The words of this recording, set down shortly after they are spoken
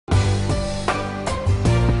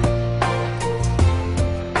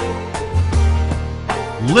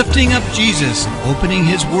lifting up Jesus, opening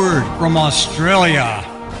His Word from Australia,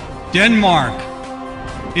 Denmark,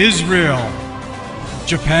 Israel,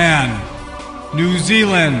 Japan, New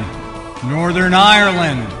Zealand, Northern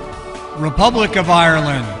Ireland, Republic of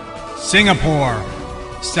Ireland, Singapore,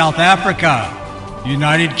 South Africa,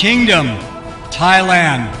 United Kingdom,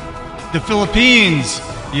 Thailand, the Philippines,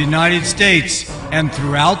 the United States, and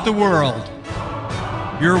throughout the world.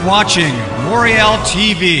 You're watching Moriel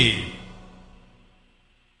TV.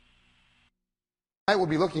 Tonight we'll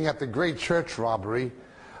be looking at the great church robbery,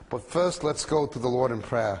 but first let's go to the Lord in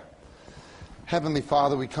prayer. Heavenly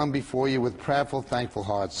Father, we come before you with prayerful, thankful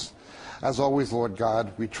hearts. As always, Lord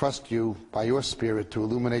God, we trust you by your Spirit to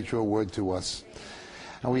illuminate your word to us.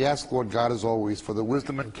 And we ask, Lord God, as always, for the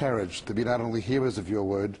wisdom and courage to be not only hearers of your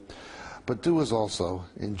word, but doers also,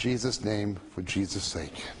 in Jesus' name, for Jesus'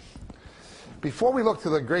 sake. Before we look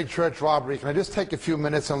to the great church robbery, can I just take a few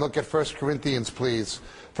minutes and look at 1 Corinthians, please?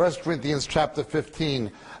 1 Corinthians chapter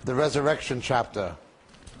 15, the resurrection chapter,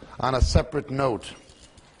 on a separate note.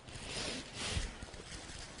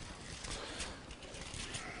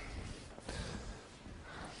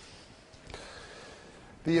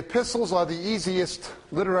 The epistles are the easiest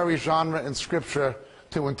literary genre in Scripture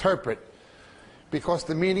to interpret because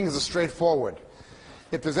the meanings are straightforward.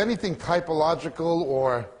 If there's anything typological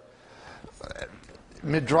or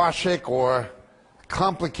midrashic or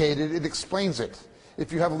complicated, it explains it.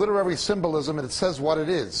 If you have literary symbolism, it says what it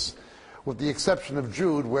is, with the exception of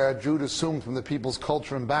Jude, where Jude assumed from the people's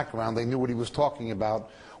culture and background they knew what he was talking about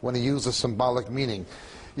when he used a symbolic meaning.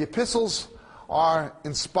 The epistles are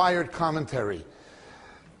inspired commentary.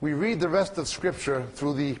 We read the rest of Scripture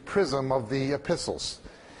through the prism of the epistles.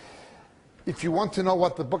 If you want to know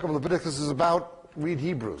what the book of Leviticus is about, read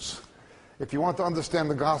Hebrews. If you want to understand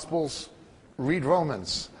the Gospels, read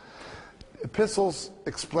Romans. Epistles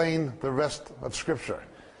explain the rest of Scripture.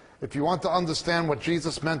 If you want to understand what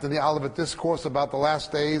Jesus meant in the Olivet Discourse about the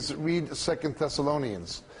last days, read 2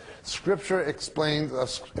 Thessalonians.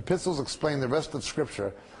 Epistles explain the rest of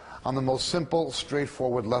Scripture on the most simple,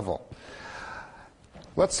 straightforward level.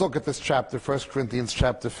 Let's look at this chapter, 1 Corinthians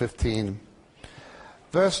chapter 15.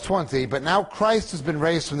 Verse 20, but now Christ has been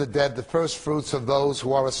raised from the dead, the first fruits of those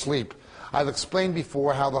who are asleep. I've explained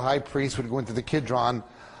before how the high priest would go into the Kidron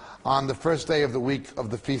on the first day of the week of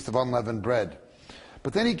the Feast of Unleavened Bread.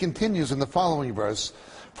 But then he continues in the following verse,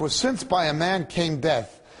 for since by a man came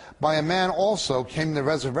death, by a man also came the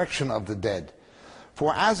resurrection of the dead.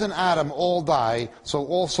 For as in Adam all die, so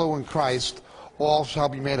also in Christ all shall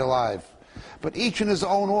be made alive. But each in his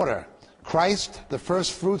own order. Christ, the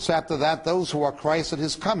first fruits, after that those who are Christ at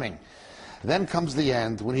his coming. Then comes the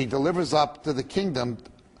end, when he delivers up to the kingdom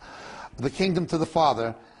to the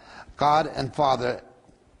Father, God and Father,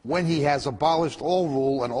 when he has abolished all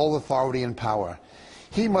rule and all authority and power.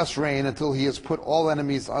 He must reign until he has put all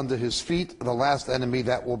enemies under his feet. The last enemy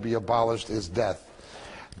that will be abolished is death.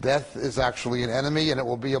 Death is actually an enemy, and it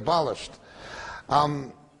will be abolished.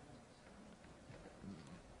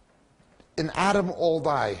 In Adam all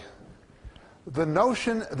die. The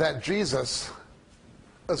notion that Jesus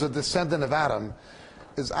is a descendant of Adam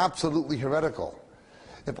is absolutely heretical.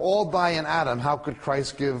 If all die in Adam, how could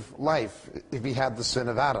Christ give life if he had the sin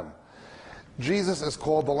of Adam? Jesus is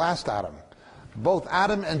called the last Adam. Both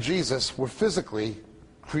Adam and Jesus were physically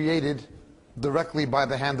created directly by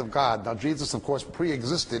the hand of God. Now Jesus, of course,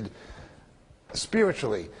 pre-existed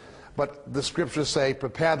spiritually. But the scriptures say,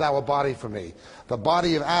 prepare thou a body for me. The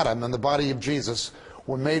body of Adam and the body of Jesus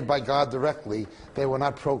were made by God directly. They were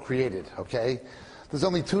not procreated, okay? There's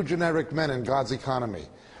only two generic men in God's economy.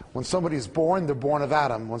 When somebody's born, they're born of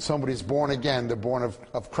Adam. When somebody's born again, they're born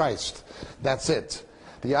of Christ. That's it.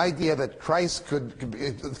 The idea that Christ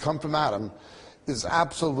could come from Adam is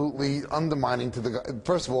absolutely undermining to the...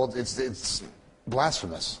 First of all, it's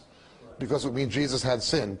blasphemous, because it would mean Jesus had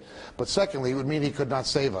sin. But secondly, it would mean he could not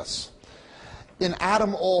save us. In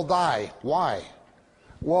Adam all die. Why?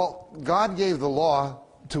 Well, God gave the law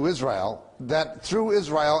to Israel that through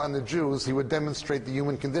Israel and the Jews he would demonstrate the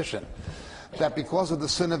human condition. That because of the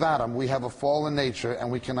sin of Adam we have a fallen nature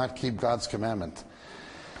and we cannot keep God's commandment.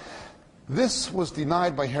 This was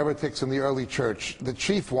denied by heretics in the early church. The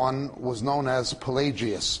chief one was known as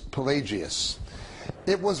Pelagius.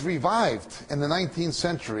 It was revived in the 19th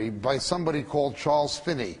century by somebody called Charles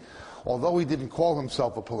Finney. Although he didn't call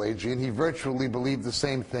himself a Pelagian, he virtually believed the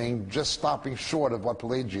same thing, just stopping short of what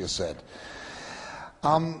Pelagius said.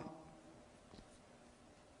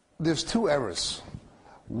 There's two errors.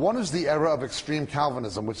 One is the error of extreme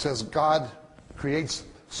Calvinism, which says God creates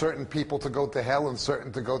certain people to go to hell and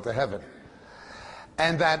certain to go to heaven.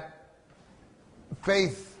 And that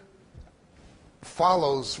faith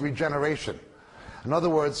follows regeneration. In other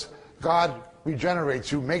words, God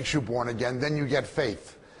regenerates you, makes you born again, then you get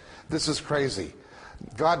faith. This is crazy.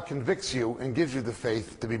 God convicts you and gives you the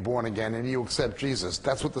faith to be born again, and you accept Jesus.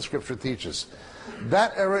 That's what the scripture teaches.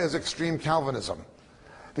 That error is extreme Calvinism.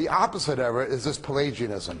 The opposite error is this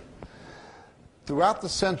Pelagianism. Throughout the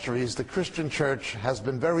centuries, the Christian church has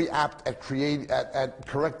been very apt at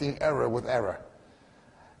correcting error with error.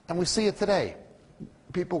 And we see it today.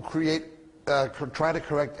 People try to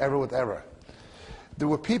correct error with error. There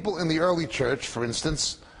were people in the early church, for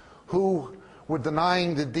instance, who were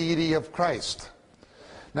denying the deity of Christ.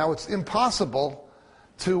 Now, it's impossible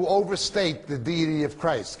to overstate the deity of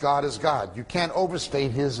Christ. God is God. You can't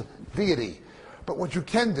overstate his deity. But what you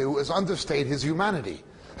can do is understate his humanity.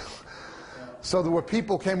 So there were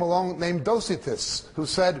people came along named Dositheus who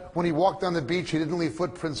said when he walked on the beach he didn't leave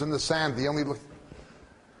footprints in the sand. He only looked.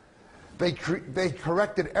 They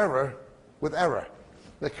corrected error with error.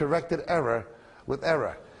 They corrected error with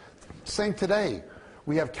error. Same today.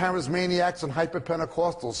 We have charismaniacs and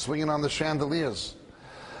hyper-Pentecostals swinging on the chandeliers,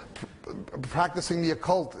 practicing the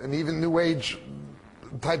occult and even New Age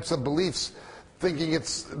types of beliefs, thinking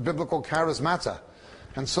it's biblical charismata.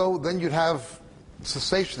 And so then you'd have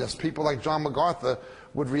cessationists, people like John MacArthur,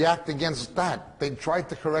 would react against that. They tried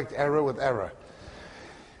to correct error with error.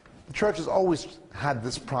 The church has always had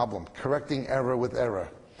this problem, correcting error with error.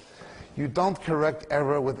 You don't correct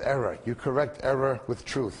error with error. You correct error with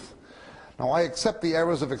truth. Now, I accept the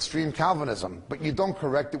errors of extreme Calvinism, but you don't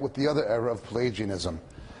correct it with the other error of Pelagianism.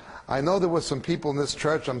 I know there were some people in this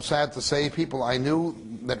church, I'm sad to say, people I knew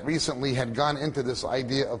that recently had gone into this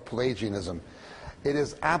idea of Pelagianism. It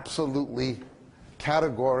is absolutely,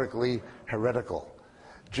 categorically heretical.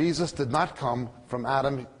 Jesus did not come from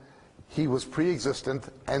Adam. He was pre-existent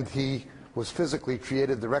and he was physically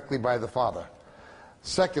created directly by the Father.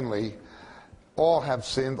 Secondly, all have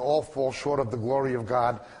sinned, all fall short of the glory of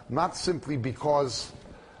God, not simply because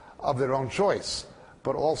of their own choice,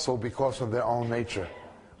 but also because of their own nature.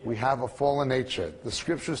 We have a fallen nature. The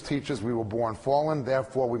scriptures teach us we were born fallen,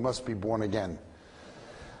 therefore we must be born again.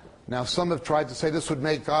 Now, some have tried to say this would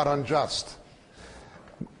make God unjust.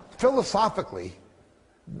 Philosophically,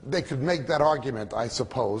 they could make that argument, I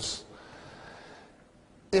suppose,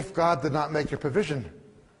 if God did not make a provision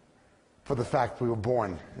for the fact we were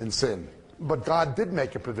born in sin. But God did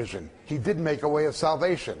make a provision. He did make a way of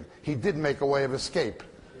salvation. He did make a way of escape.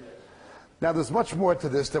 Now, there's much more to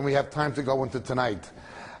this than we have time to go into tonight.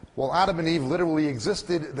 While Adam and Eve literally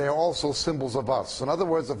existed, they are also symbols of us. In other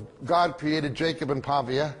words, if God created Jacob and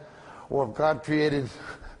Pavia, or if God created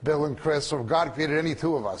Bill and Chris, or if God created any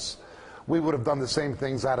two of us, we would have done the same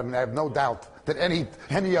things, Adam, and I have no doubt that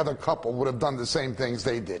any other couple would have done the same things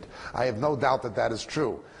they did. I have no doubt that that is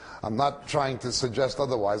true. I'm not trying to suggest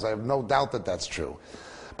otherwise. I have no doubt that that's true.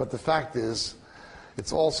 But the fact is,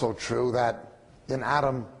 it's also true that in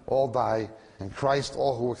Adam all die, in Christ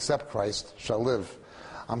all who accept Christ shall live.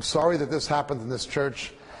 I'm sorry that this happened in this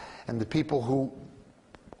church, and the people who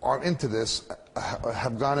are into this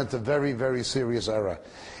have gone into very, very serious error.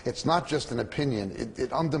 It's not just an opinion.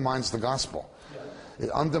 It undermines the gospel.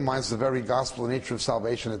 It undermines the very gospel and nature of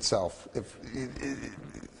salvation itself.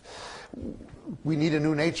 We need a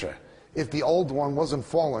new nature. If the old one wasn't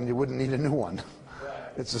fallen, you wouldn't need a new one.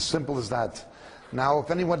 It's as simple as that. Now,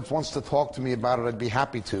 if anyone wants to talk to me about it, I'd be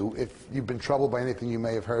happy to, if you've been troubled by anything you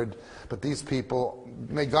may have heard. But these people,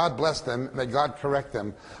 may God bless them, may God correct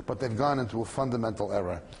them, but they've gone into a fundamental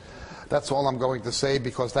error. That's all I'm going to say,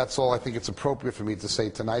 because that's all I think it's appropriate for me to say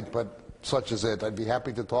tonight, but such is it. I'd be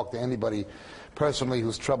happy to talk to anybody personally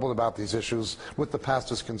who's troubled about these issues. With the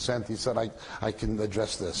pastor's consent, he said I can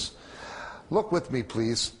address this. Look with me,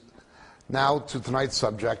 please, now to tonight's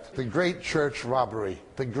subject, the great church robbery.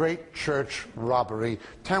 The great church robbery.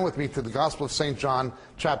 Turn with me to the Gospel of St. John,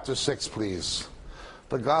 chapter 6, please.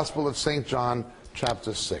 The Gospel of St. John,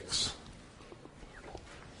 chapter 6.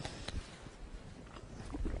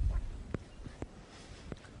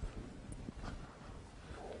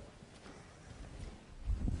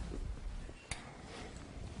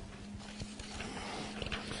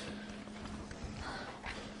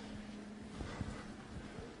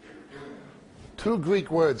 Two Greek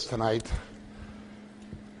words tonight.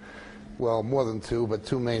 Well, more than two, but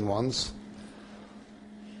two main ones.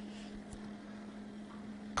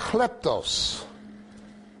 Kleptos.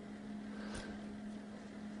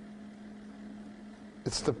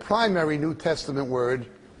 It's the primary New Testament word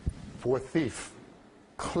for thief.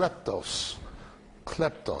 Kleptos.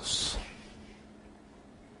 Kleptos.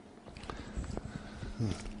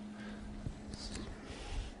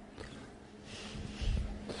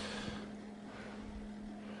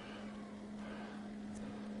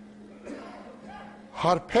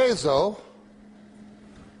 Harpezo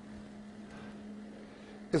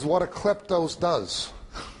is what a kleptos does.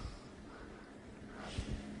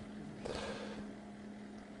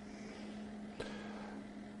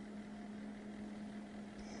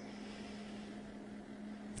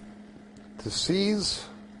 To seize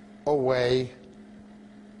away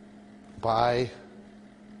by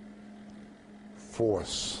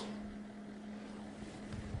force.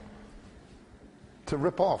 To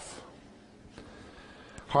rip off.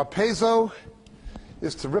 Harpezo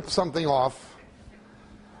is to rip something off,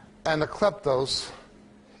 and a kleptos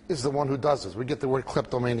is the one who does this. We get the word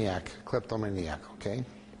kleptomaniac, okay?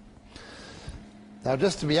 Now,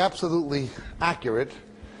 just to be absolutely accurate,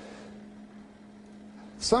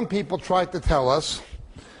 some people tried to tell us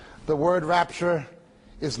the word rapture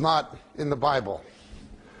is not in the Bible.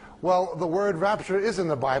 Well, the word rapture is in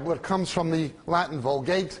the Bible. It comes from the Latin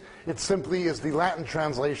Vulgate. It simply is the Latin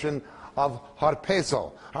translation of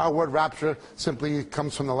harpezo. Our word rapture simply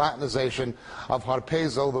comes from the Latinization of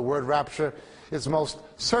harpezo. The word rapture is most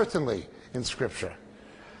certainly in Scripture.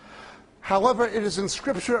 However, it is in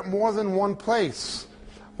Scripture at more than one place.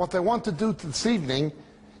 What I want to do this evening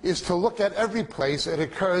is to look at every place it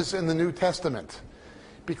occurs in the New Testament.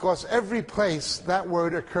 Because every place that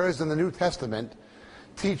word occurs in the New Testament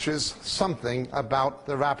teaches something about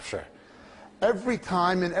the rapture. Every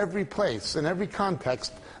time, in every place, in every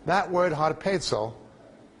context, that word harpezo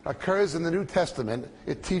occurs in the New Testament,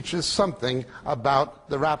 it teaches something about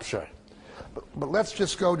the rapture. But let's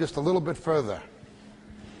just go just a little bit further.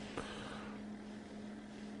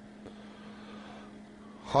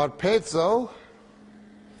 Harpezo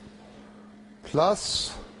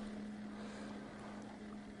plus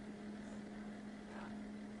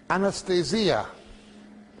anesthesia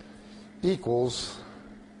equals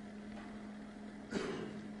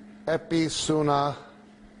episunagage.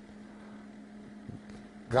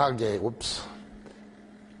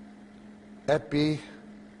 Episunagage.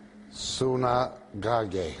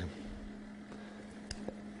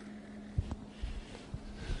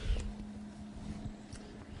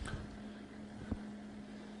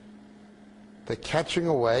 The catching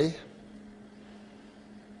away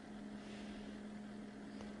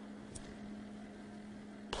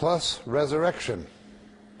plus resurrection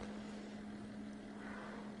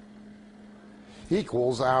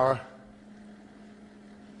equals our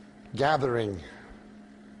gathering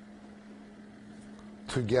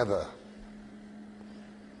together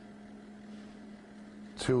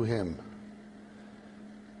to him.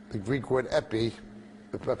 The Greek word epi,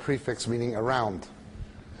 a prefix meaning around.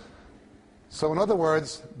 So in other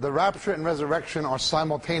words, the rapture and resurrection are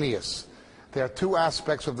simultaneous. They are two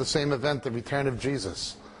aspects of the same event, the return of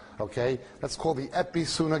Jesus. Okay? That's called the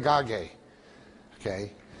episunagage.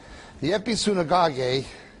 Okay? The episunagage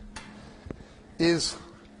is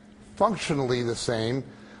functionally the same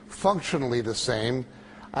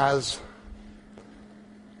as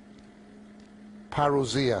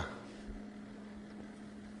parousia,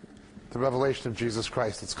 the revelation of Jesus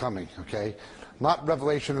Christ that's coming, okay? Not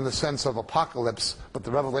revelation in the sense of apocalypse, but the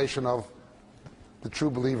revelation of the true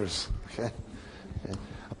believers, okay?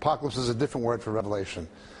 Apocalypse is a different word for revelation.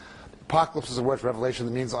 Apocalypse is a word for revelation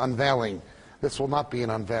that means unveiling. This will not be an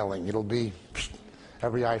unveiling. It'll be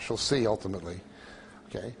every eye shall see ultimately,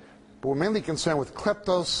 okay? But we're mainly concerned with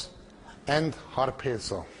kleptos and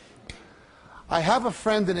harpezo. I have a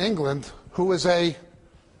friend in England who is a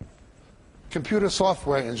computer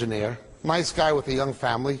software engineer, nice guy with a young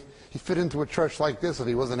family. He fit into a church like this if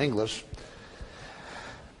he wasn't English.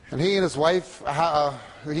 And he and his wife,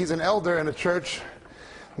 he's an elder in a church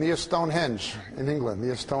near Stonehenge in England,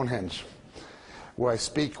 near Stonehenge, where I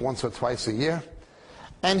speak once or twice a year.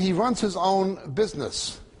 And he runs his own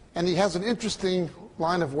business. And he has an interesting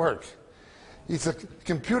line of work. He's a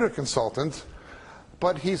computer consultant,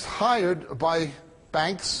 but he's hired by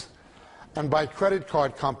banks and by credit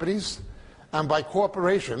card companies and by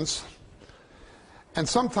corporations and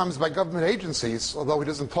sometimes by government agencies, although he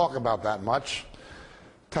doesn't talk about that much,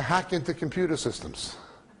 to hack into computer systems.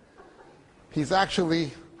 He's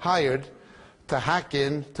actually hired to hack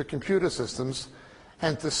into computer systems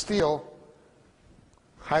and to steal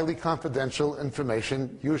highly confidential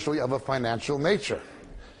information, usually of a financial nature.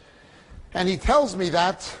 And he tells me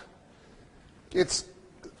that it's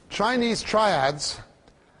Chinese triads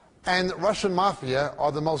and Russian mafia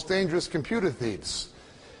are the most dangerous computer thieves,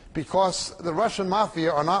 because the Russian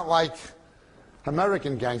mafia are not like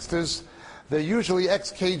American gangsters. They're usually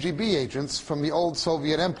ex-KGB agents from the old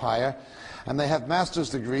Soviet Empire, and they have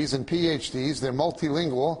master's degrees and PhDs. They're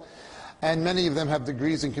multilingual, and many of them have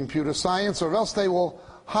degrees in computer science, or else they will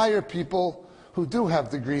hire people who do have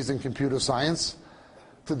degrees in computer science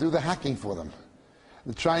to do the hacking for them.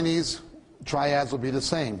 The Chinese triads will be the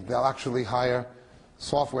same. They'll actually hire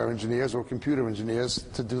software engineers or computer engineers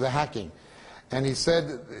to do the hacking. And he said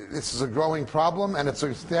this is a growing problem, and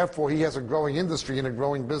therefore he has a growing industry and a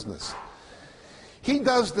growing business. He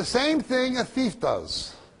does the same thing a thief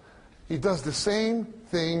does. He does the same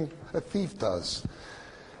thing a thief does.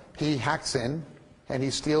 He hacks in and he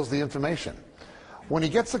steals the information. When he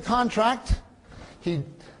gets a contract,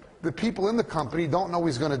 the people in the company don't know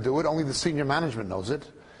he's going to do it. Only the senior management knows it.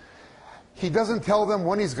 He doesn't tell them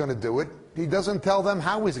when he's going to do it. He doesn't tell them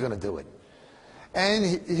how he's going to do it.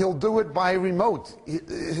 And he'll do it by remote.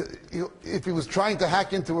 If he was trying to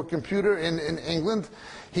hack into a computer in England,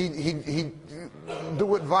 he'd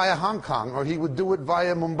do it via Hong Kong, or he would do it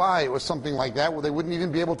via Mumbai or something like that, where they wouldn't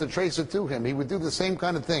even be able to trace it to him. He would do the same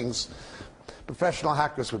kind of things professional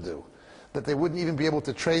hackers would do, that they wouldn't even be able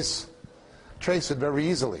to trace it very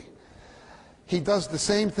easily. He does the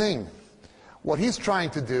same thing. What he's trying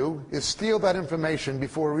to do is steal that information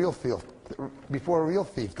before a real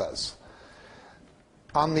thief does,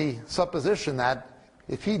 on the supposition that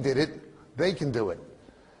if he did it, they can do it.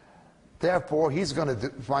 Therefore, he's going to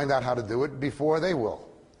find out how to do it before they will.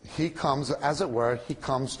 He comes, as it were, he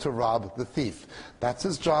comes to rob the thief. That's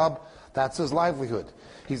his job. That's his livelihood.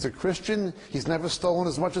 He's a Christian. He's never stolen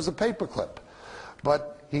as much as a paperclip.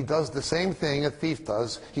 But he does the same thing a thief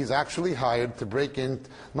does. He's actually hired to break in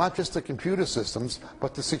not just the computer systems,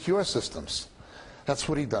 but the secure systems. That's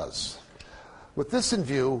what he does. With this in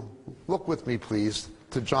view, look with me, please,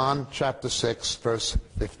 to John chapter 6, verse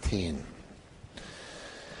 15.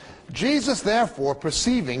 Jesus, therefore,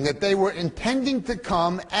 perceiving that they were intending to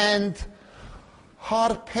come and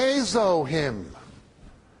harpezo him,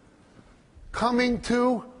 coming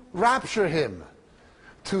to rapture him,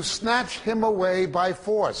 to snatch him away by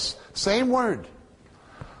force. Same word.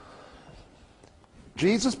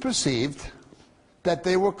 Jesus perceived that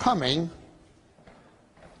they were coming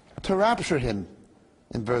to rapture him,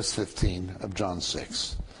 in verse 15 of John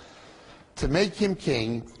 6. To make him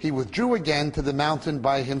king, he withdrew again to the mountain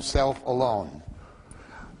by himself alone.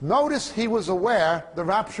 Notice he was aware the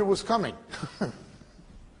rapture was coming.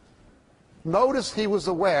 Notice he was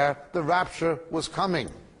aware the rapture was coming.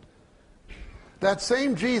 That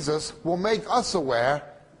same Jesus will make us aware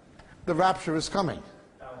the rapture is coming.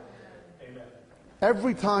 Amen.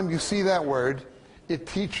 Every time you see that word, it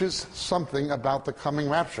teaches something about the coming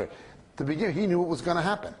rapture. To begin, he knew it was going to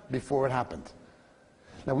happen before it happened.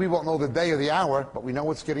 Now, we won't know the day or the hour, but we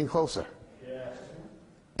know it's getting closer. Yes.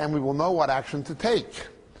 And we will know what action to take.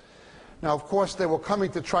 Now, of course, they were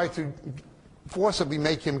coming to try to forcibly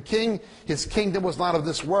make him king. His kingdom was not of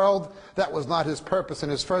this world. That was not his purpose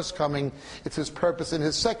in his first coming. It's his purpose in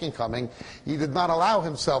his second coming. He did not allow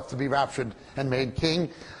himself to be raptured and made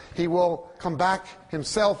king. He will come back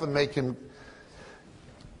himself and make himself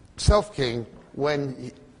king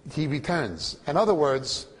when he returns. In other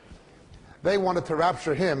words, they wanted to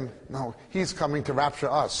rapture him. No, he's coming to rapture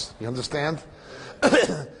us. You understand?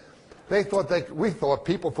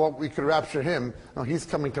 People thought we could rapture him. No, he's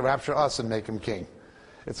coming to rapture us and make him king.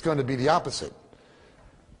 It's going to be the opposite.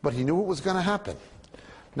 But he knew it was going to happen.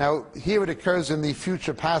 Now, here it occurs in the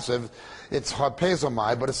future passive. It's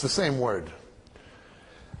harpezomai, but it's the same word.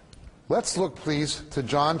 Let's look, please, to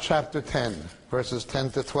John chapter 10, verses 10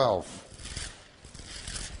 to 12.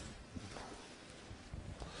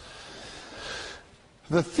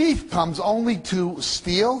 The thief comes only to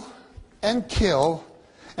steal and kill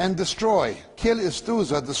and destroy. Kill is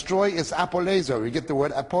thuza, destroy is apolezo. You get the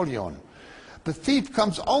word apolion. The thief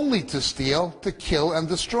comes only to steal, to kill, and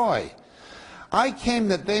destroy. I came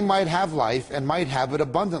that they might have life and might have it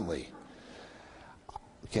abundantly.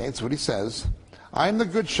 Okay, that's what he says. I am the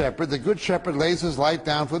good shepherd. The good shepherd lays his life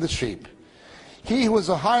down for the sheep. He who is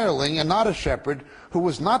a hireling and not a shepherd, who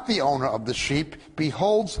is not the owner of the sheep,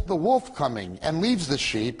 beholds the wolf coming and leaves the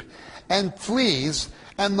sheep and flees,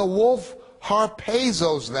 and the wolf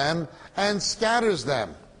harpezos them and scatters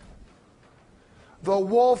them. The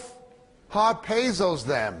wolf harpezos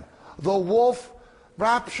them. The wolf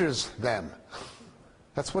raptures them.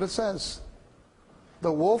 That's what it says.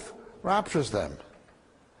 The wolf raptures them.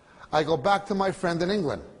 I go back to my friend in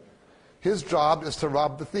England. His job is to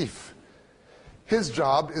rob the thief. His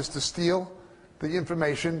job is to steal the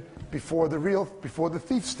information before the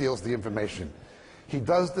thief steals the information. He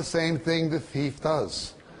does the same thing the thief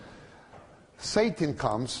does. Satan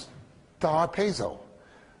comes to harpezo,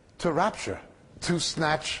 to rapture, to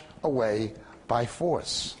snatch away by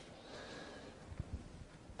force.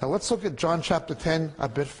 Now let's look at John chapter 10 a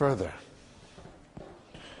bit further.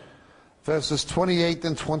 Verses 28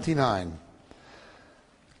 and 29.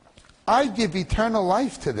 I give eternal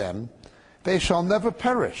life to them. They shall never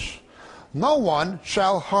perish. No one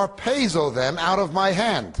shall harpazo them out of my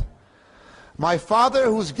hand. My Father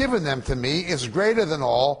who's given them to me is greater than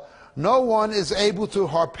all. No one is able to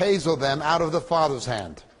harpazo them out of the Father's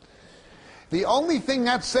hand. The only thing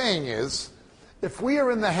that's saying is, if we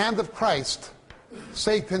are in the hand of Christ,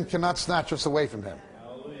 Satan cannot snatch us away from him.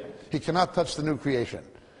 Hallelujah. He cannot touch the new creation.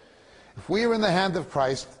 If we are in the hand of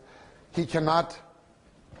Christ, he cannot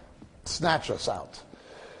snatch us out.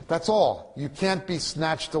 That's all. You can't be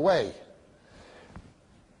snatched away.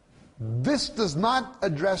 This does not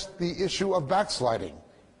address the issue of backsliding.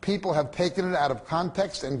 People have taken it out of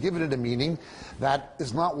context and given it a meaning that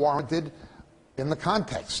is not warranted in the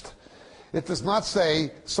context. It does not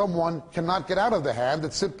say someone cannot get out of the hand.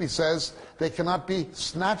 It simply says they cannot be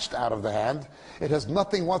snatched out of the hand. It has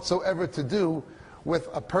nothing whatsoever to do with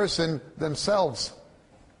a person themselves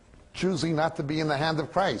choosing not to be in the hand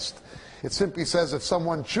of Christ. It simply says if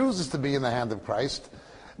someone chooses to be in the hand of Christ,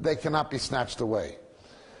 they cannot be snatched away.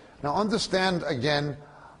 Now understand again,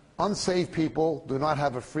 unsaved people do not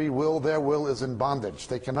have a free will. Their will is in bondage.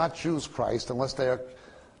 They cannot choose Christ unless they are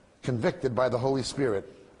convicted by the Holy Spirit.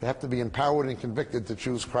 They have to be empowered and convicted to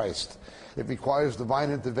choose Christ. It requires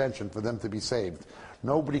divine intervention for them to be saved.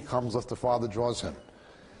 Nobody comes unless the Father draws him.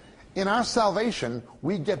 In our salvation,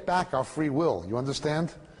 we get back our free will. You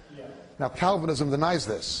understand? Yeah. Now Calvinism denies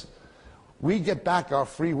this. We get back our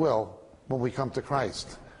free will when we come to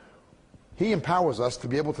Christ. He empowers us to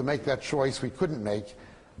be able to make that choice we couldn't make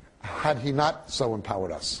had he not so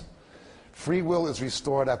empowered us. Free will is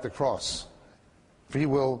restored at the cross. Free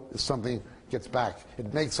will is something gets back.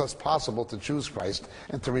 It makes us possible to choose Christ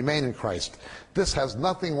and to remain in Christ. This has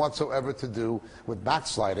nothing whatsoever to do with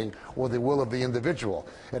backsliding or the will of the individual.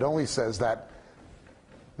 It only says that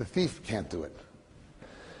the thief can't do it.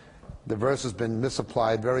 The verse has been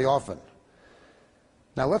misapplied very often.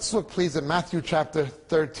 Now let's look please at Matthew chapter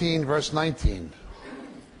 13 verse 19.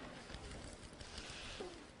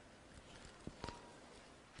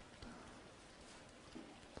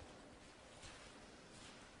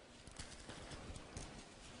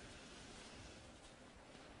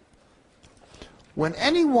 When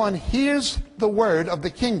anyone hears the word of the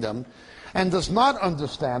kingdom and does not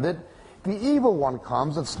understand it, the evil one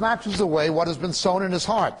comes and snatches away what has been sown in his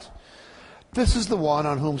heart. This is the one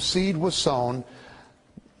on whom seed was sown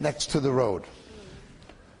next to the road.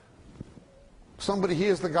 Somebody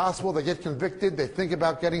hears the gospel, they get convicted, they think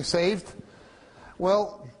about getting saved.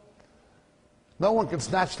 Well, no one can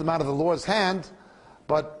snatch them out of the Lord's hand,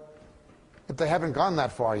 but if they haven't gone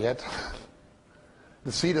that far yet,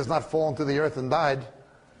 the seed has not fallen to the earth and died,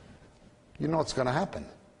 you know what's going to happen.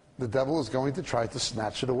 The devil is going to try to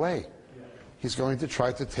snatch it away. He's going to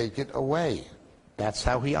try to take it away. That's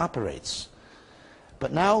how he operates.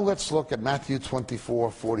 But now let's look at Matthew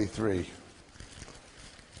 24:43.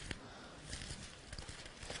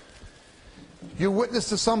 You witness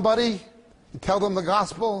to somebody, you tell them the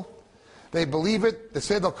gospel, they believe it, they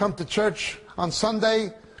say they'll come to church on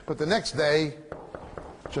Sunday, but the next day,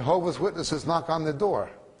 Jehovah's Witnesses knock on the door.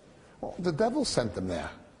 Well, the devil sent them there.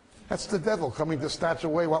 That's the devil coming to snatch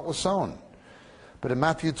away what was sown. But in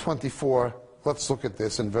Matthew 24, let's look at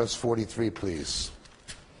this in verse 43, please.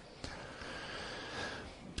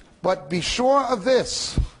 But be sure of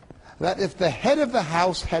this, that if the head of the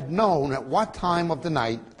house had known at what time of the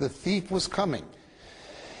night the thief was coming,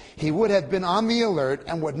 he would have been on the alert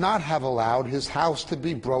and would not have allowed his house to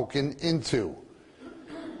be broken into.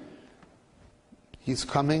 He's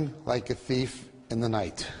coming like a thief in the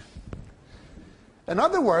night. In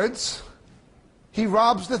other words, he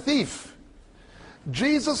robs the thief.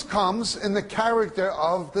 Jesus comes in the character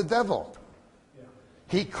of the devil.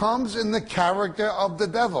 He comes in the character of the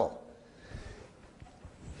devil.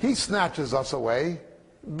 He snatches us away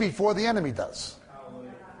before the enemy does.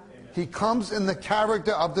 He comes in the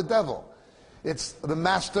character of the devil. It's the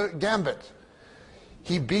master gambit.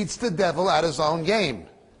 He beats the devil at his own game.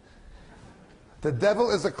 The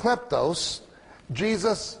devil is a kleptos.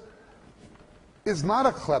 Jesus is not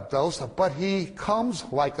a kleptos, but he comes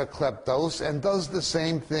like a kleptos and does the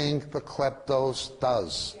same thing the kleptos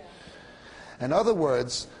does. In other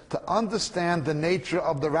words, to understand the nature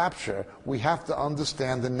of the rapture, we have to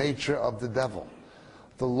understand the nature of the devil.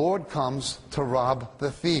 The Lord comes to rob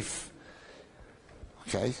the thief.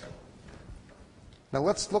 Okay? Now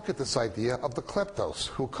let's look at this idea of the kleptos,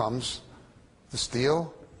 who comes to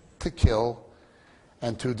steal, to kill,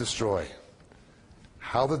 and to destroy.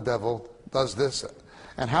 How the devil does this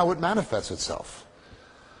and how it manifests itself.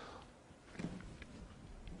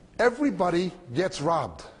 Everybody gets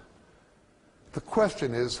robbed. The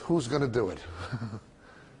question is, who's going to do it?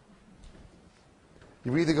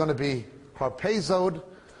 You're either going to be harpazoed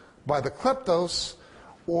by the kleptos,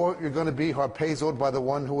 or you're going to be harpazoed by the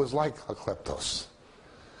one who is like a kleptos.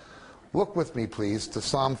 Look with me, please, to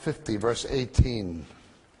Psalm 50, verse 18.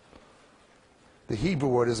 The Hebrew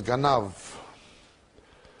word is ganav.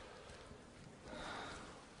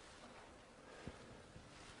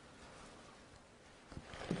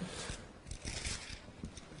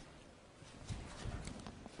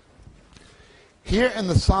 Here in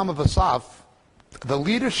the Psalm of Asaph, the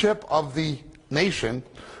leadership of the nation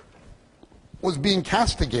was being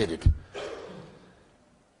castigated.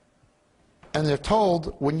 And they're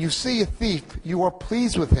told, when you see a thief, you are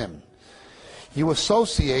pleased with him. You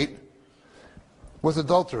associate with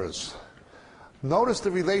adulterers. Notice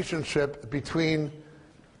the relationship between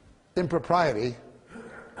impropriety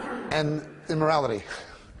and immorality.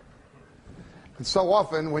 And so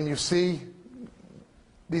often when you see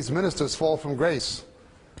these ministers fall from grace,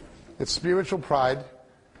 it's spiritual pride,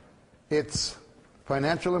 it's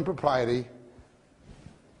financial impropriety,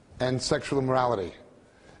 and sexual immorality.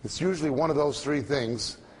 It's usually one of those three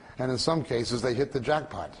things, and in some cases they hit the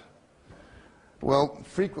jackpot. Well,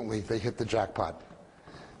 frequently they hit the jackpot.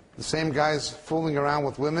 The same guys fooling around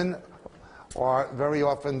with women are very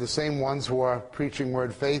often the same ones who are preaching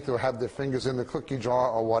word faith or have their fingers in the cookie jar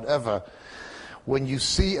or whatever. When you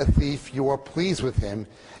see a thief, you are pleased with him.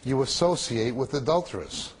 You associate with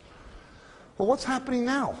adulterers. Well, what's happening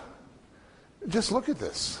now? Just look at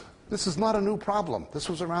this. This is not a new problem. This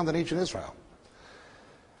was around in ancient Israel.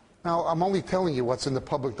 Now, I'm only telling you what's in the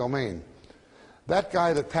public domain. That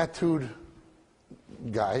guy, the tattooed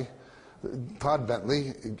guy, Todd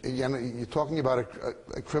Bentley, you're talking about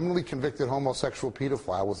a criminally convicted homosexual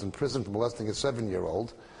pedophile, was in prison for molesting a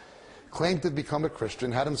 7-year-old, claimed to become a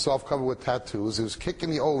Christian, had himself covered with tattoos, he was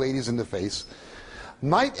kicking the old ladies in the face.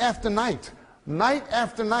 Night after night,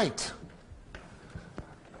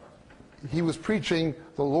 he was preaching,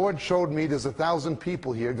 the Lord showed me there's 1,000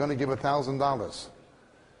 people here going to give $1,000.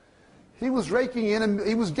 He was raking in, and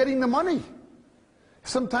he was getting the money.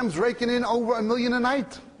 Sometimes raking in over $1 million a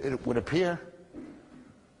night, it would appear.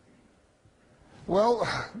 Well,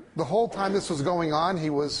 the whole time this was going on, he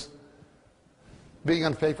was being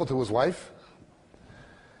unfaithful to his wife.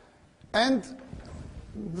 And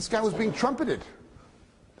this guy was being trumpeted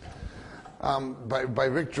by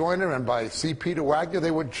Rick Joyner and by C. Peter Wagner.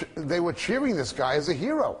 They were cheering this guy as a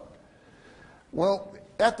hero. Well,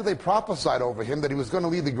 after they prophesied over him that he was going to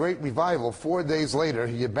lead the great revival, 4 days later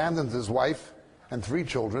he abandons his wife and 3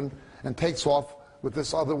 children and takes off with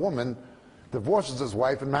this other woman, divorces his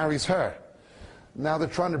wife and marries her. Now they're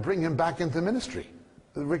trying to bring him back into ministry.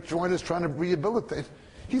 Rick Joyner is trying to rehabilitate.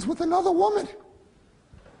 He's with another woman.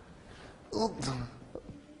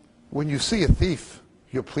 When you see a thief,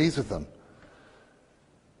 you're pleased with him.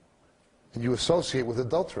 And you associate with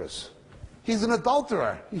adulterers. He's an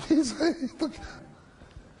adulterer. Look,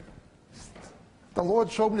 the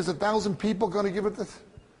Lord showed me there's 1,000 people going to give it this.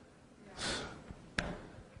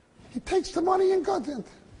 He takes the money and goes in.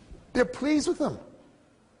 They're pleased with him.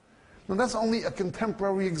 Now that's only a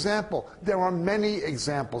contemporary example. There are many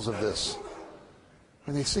examples of this.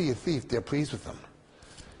 When they see a thief, they're pleased with him.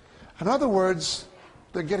 In other words,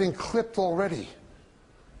 they're getting clipped already.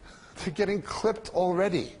 They're getting clipped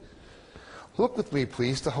already. Look with me,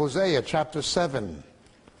 please, to Hosea chapter 7.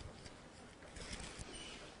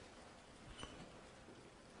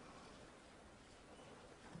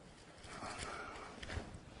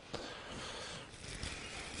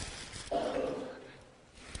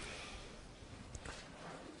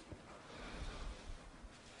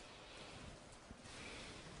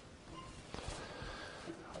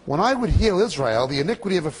 When I would heal Israel, the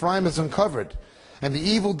iniquity of Ephraim is uncovered, and the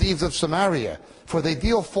evil deeds of Samaria, for they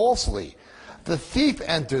deal falsely. The thief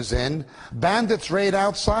enters in, bandits raid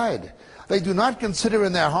outside. They do not consider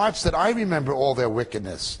in their hearts that I remember all their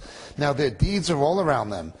wickedness. Now their deeds are all around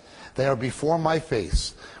them. They are before my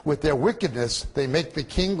face. With their wickedness they make the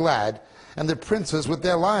king glad, and the princes with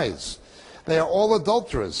their lies. They are all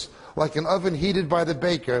adulterers, like an oven heated by the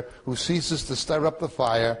baker, who ceases to stir up the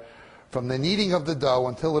fire, from the kneading of the dough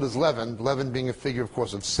until it is leavened, leaven being a figure, of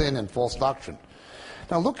course, of sin and false doctrine.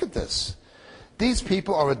 Now look at this. These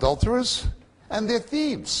people are adulterers and they're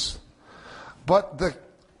thieves. But the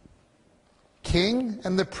king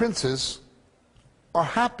and the princes are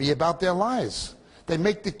happy about their lies. They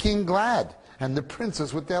make the king glad and the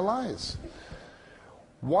princes with their lies.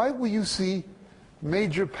 Why will you see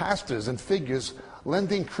major pastors and figures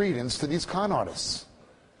lending credence to these con artists?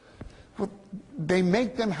 They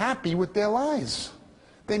make them happy with their lies.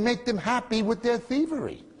 They make them happy with their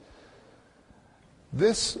thievery.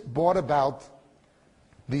 This brought about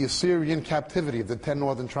the Assyrian captivity of the 10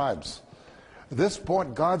 northern tribes. This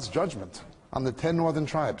brought God's judgment on the 10 northern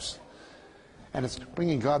tribes. And it's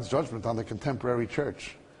bringing God's judgment on the contemporary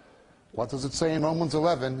church. What does it say in Romans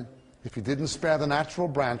 11? If he didn't spare the natural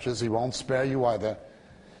branches, he won't spare you either.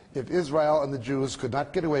 If Israel and the Jews could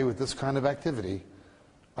not get away with this kind of activity,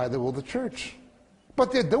 either will the church.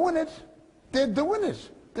 But they're doing it. They're doing it.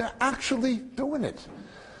 They're actually doing it.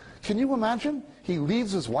 Can you imagine? He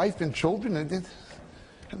leaves his wife and children and then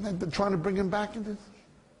they're trying to bring him back into it.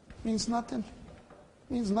 Means nothing.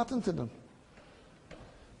 Means nothing to them.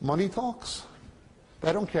 Money talks.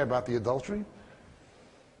 They don't care about the adultery.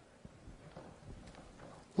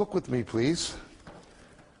 Look with me, please,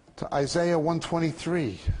 to Isaiah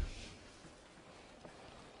 123.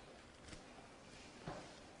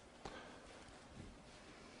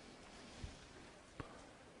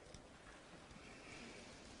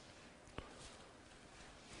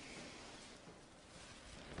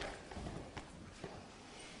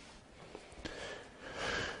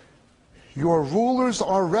 Your rulers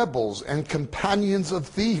are rebels and companions of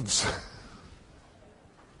thieves.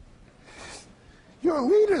 Your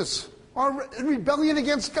leaders are in rebellion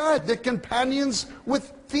against God. They're companions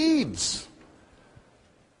with thieves.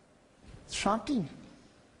 It's shocking.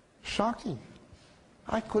 Shocking.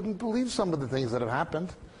 I couldn't believe some of the things that have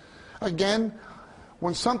happened. Again,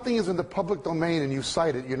 when something is in the public domain and you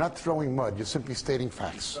cite it, you're not throwing mud. You're simply stating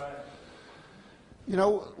facts. You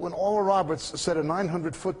know, when Oral Roberts said a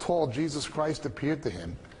 900-foot tall Jesus Christ appeared to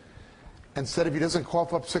him and said if he doesn't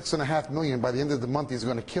cough up $6.5 million by the end of the month, he's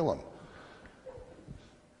going to kill him.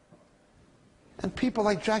 And people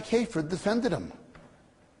like Jack Hayford defended him.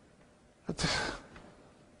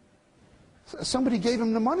 Somebody gave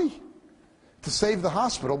him the money to save the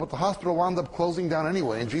hospital, but the hospital wound up closing down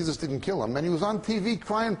anyway, and Jesus didn't kill him. And he was on TV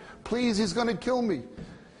crying, please, he's going to kill me.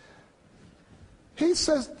 He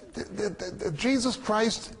says that Jesus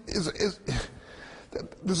Christ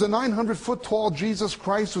there's a 900-foot tall Jesus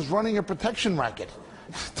Christ who's running a protection racket.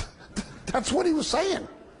 That's what he was saying.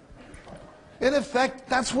 In effect,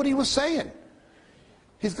 that's what he was saying.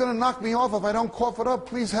 He's going to knock me off if I don't cough it up.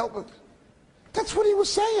 Please help me. That's what he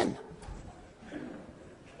was saying.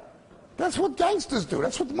 That's what gangsters do.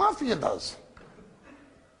 That's what the mafia does.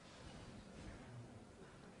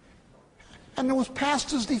 And there was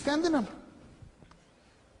pastors defending him.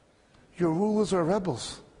 Your rulers are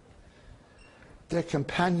rebels. They're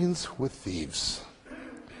companions with thieves.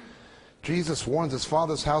 Jesus warns his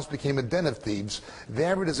father's house became a den of thieves.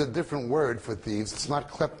 There it is a different word for thieves. It's not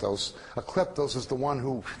kleptos. A kleptos is the one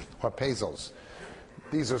who harpazos.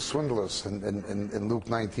 These are swindlers in Luke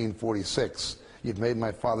 19:46. You've made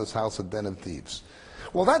my father's house a den of thieves.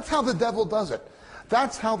 Well, that's how the devil does it.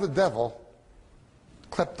 That's how the devil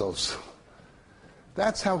kleptos.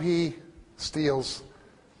 That's how he steals.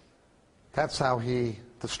 That's how he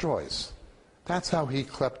destroys. That's how he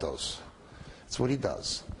kleptos. That's what he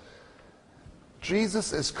does.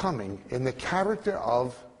 Jesus is coming in the character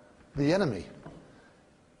of the enemy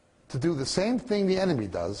to do the same thing the enemy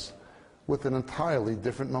does with an entirely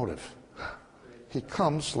different motive. He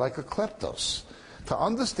comes like a kleptos. To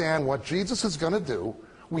understand what Jesus is going to do,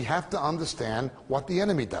 we have to understand what the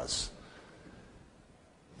enemy does.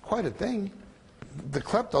 Quite a thing. The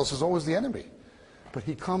kleptos is always the enemy. But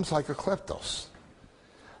he comes like a kleptos.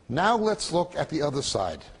 Now let's look at the other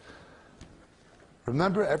side.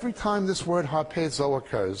 Remember, every time this word harpazo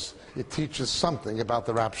occurs, it teaches something about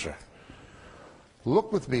the rapture.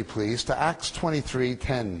 Look with me, please, to Acts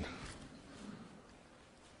 23:10.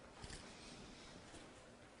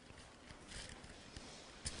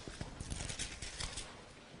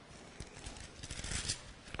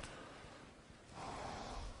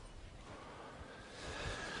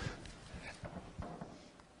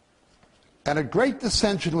 And a great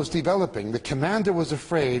dissension was developing. The commander was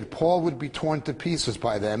afraid Paul would be torn to pieces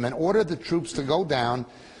by them and ordered the troops to go down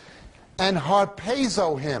and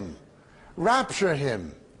harpazo him, rapture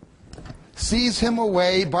him, seize him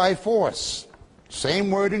away by force.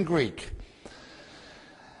 Same word in Greek.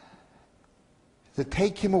 To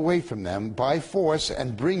take him away from them by force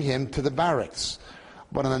and bring him to the barracks.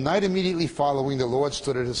 But on the night immediately following, the Lord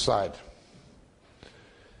stood at his side.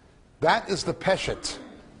 That is the peshet.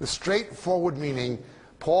 The straightforward meaning.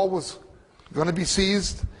 Paul was going to be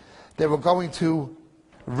seized. They were going to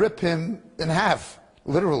rip him in half,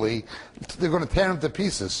 literally. They're going to tear him to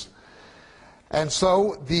pieces. And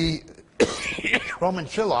so the Roman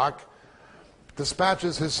Chillarch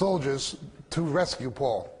dispatches his soldiers to rescue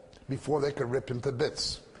Paul before they could rip him to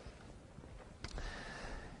bits.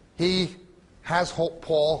 He has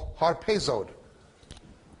Paul harpazoed.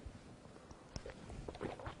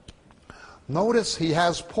 Notice he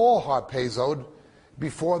has Paul harpazoed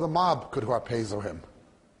before the mob could harpazo him.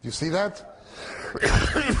 Do you see that?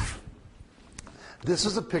 This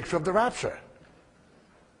is a picture of the rapture.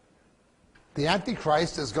 The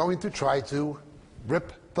Antichrist is going to try to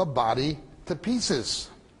rip the body to pieces.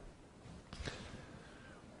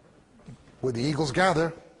 Where the eagles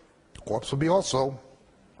gather, the corpse will be also.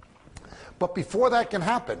 But before that can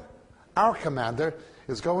happen, our commander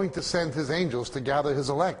is going to send his angels to gather his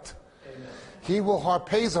elect. Amen. He will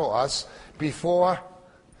harpazo us before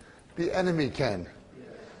the enemy can.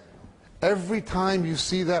 Every time you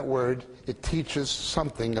see that word, it teaches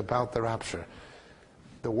something about the rapture.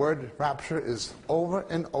 The word rapture is over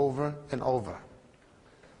and over and over.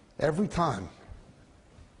 Every time,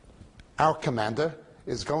 our commander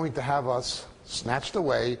is going to have us snatched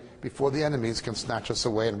away before the enemies can snatch us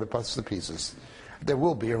away and rip us to pieces. There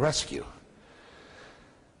will be a rescue.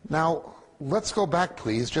 Now, let's go back,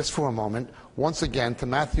 please, just for a moment, once again to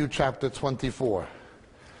Matthew chapter 24.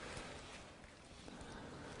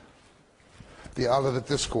 The Olivet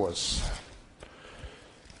Discourse,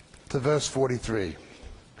 to verse 43.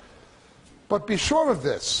 But be sure of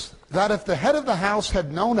this, that if the head of the house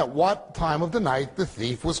had known at what time of the night the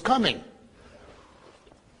thief was coming,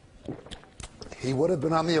 he would have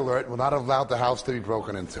been on the alert, would not have allowed the house to be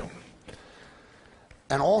broken into.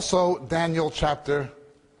 And also Daniel chapter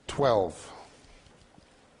 12.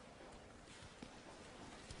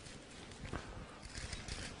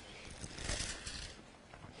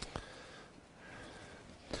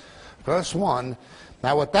 Verse 1,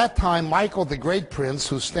 now at that time Michael the great prince,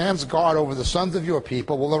 who stands guard over the sons of your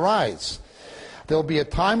people, will arise. There will be a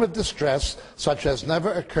time of distress such as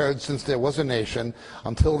never occurred since there was a nation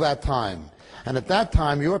until that time. And at that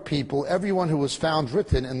time your people, everyone who was found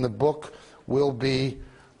written in the book, will be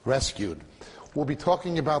rescued. We'll be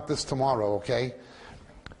talking about this tomorrow, okay?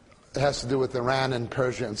 It has to do with Iran and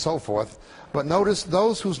Persia and so forth. But notice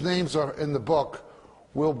those whose names are in the book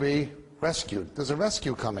will be rescued. There's a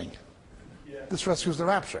rescue coming. This rescues the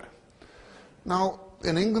rapture. Now,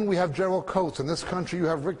 in England we have Gerald Coates. In this country you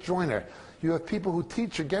have Rick Joyner. You have people who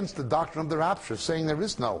teach against the doctrine of the rapture, saying there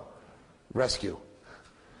is no rescue.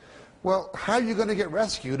 Well, how are you going to get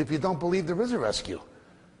rescued if you don't believe there is a rescue?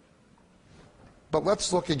 But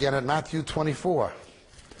let's look again at Matthew 24.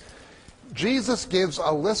 Jesus gives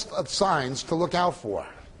a list of signs to look out for.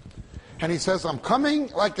 And he says, I'm coming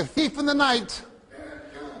like a thief in the night.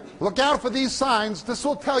 Look out for these signs. This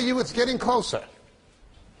will tell you it's getting closer.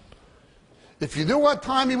 If you knew what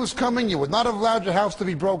time he was coming, you would not have allowed your house to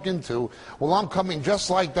be broken into. Well, I'm coming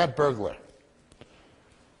just like that burglar.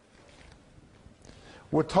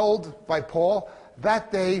 We're told by Paul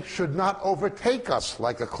that day should not overtake us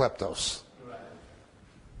like a kleptos.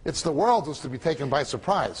 It's the world who's to be taken by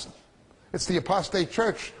surprise. It's the apostate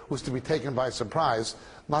church who's to be taken by surprise,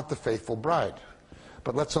 not the faithful bride.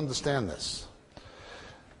 But let's understand this.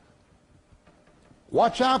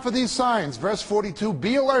 Watch out for these signs. Verse 42,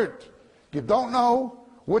 be alert. You don't know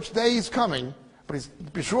which day he's coming, but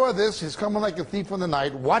be sure of this, he's coming like a thief in the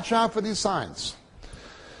night. Watch out for these signs.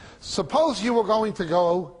 Suppose you were going to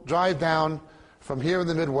go drive down from here in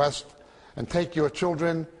the Midwest and take your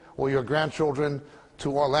children or your grandchildren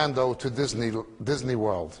to Orlando, to Disney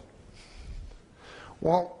World.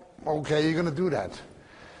 Well, okay, you're going to do that.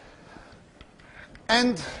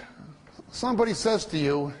 And somebody says to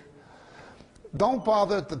you, don't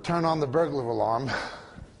bother to turn on the burglar alarm.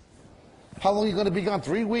 How long are you going to be gone?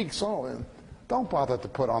 3 weeks? Oh, don't bother to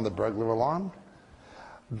put on the burglar alarm.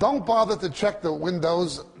 Don't bother to check the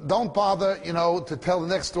windows. Don't bother, to tell the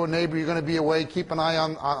next door neighbor you're going to be away. Keep an eye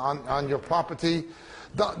on your property.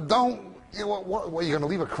 Don't what, you're going to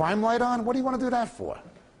leave a crime light on? What do you want to do that for?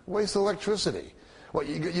 Waste electricity. What,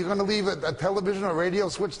 you're going to leave a television or radio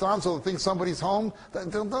switched on so they think somebody's home?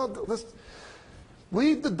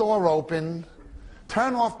 Leave the door open,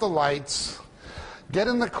 turn off the lights, get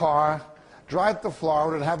in the car, drive to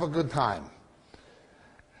Florida and have a good time.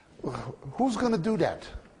 Who's going to do that?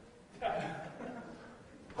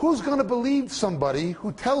 Who's going to believe somebody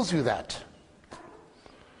who tells you that?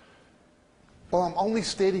 Well, I'm only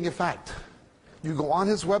stating a fact. You go on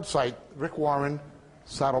his website, Rick Warren,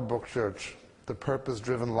 Saddlebrook Church, The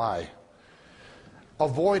Purpose-Driven Lie.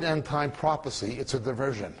 Avoid end-time prophecy. It's a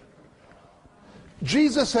diversion.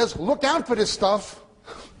 Jesus says, look out for this stuff.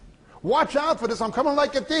 Watch out for this. I'm coming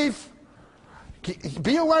like a thief.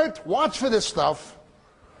 Be alert. Watch for this stuff.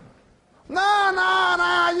 No.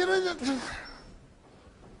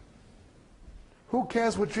 Who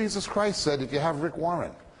cares what Jesus Christ said if you have Rick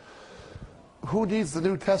Warren? Who needs the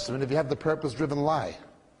New Testament if you have the purpose-driven lie?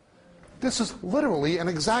 This is literally and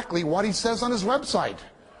exactly what he says on his website.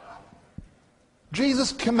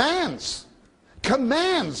 Jesus commands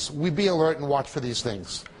we be alert and watch for these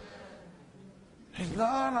things.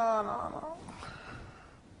 No.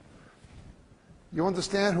 You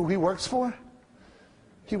understand who he works for?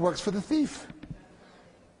 He works for the thief.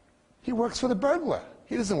 He works for the burglar.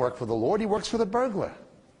 He doesn't work for the Lord, he works for the burglar.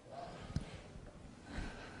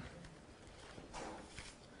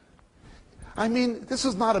 I mean, this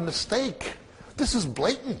is not a mistake. This is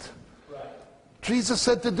blatant. Right. Jesus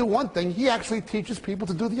said to do one thing, he actually teaches people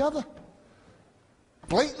to do the other.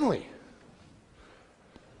 Blatantly.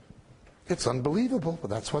 It's unbelievable, but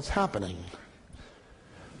that's what's happening.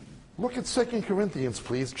 Look at 2 Corinthians,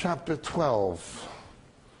 please, chapter 12.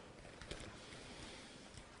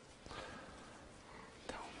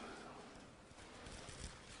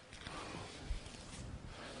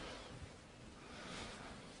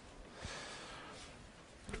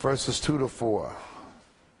 Verses 2 to 4.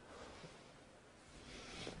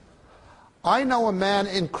 I know a man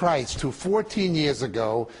in Christ who 14 years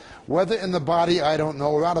ago, whether in the body I don't know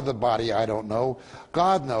or out of the body I don't know,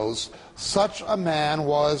 God knows, such a man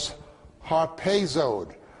was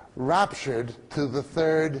harpazoed, raptured to the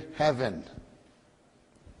third heaven.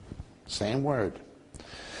 Same word.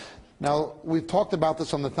 Now, we've talked about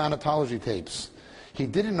this on the thanatology tapes. He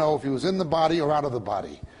didn't know if he was in the body or out of the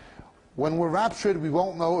body. When we're raptured, we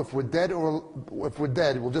won't know if we're dead or if we're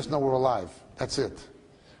dead. We'll just know we're alive. That's it.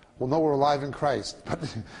 We'll know we're alive in Christ.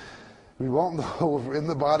 But we won't know if we're in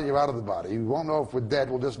the body or out of the body. We won't know if we're dead.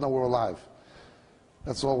 We'll just know we're alive.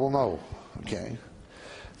 That's all we'll know. Okay.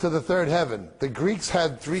 To the third heaven. The Greeks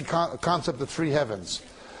had concept of three heavens.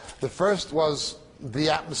 The first was the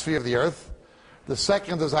atmosphere of the earth. The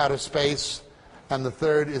second is outer space. And the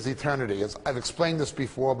third is eternity. I've explained this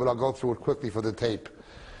before, but I'll go through it quickly for the tape.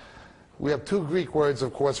 We have two Greek words,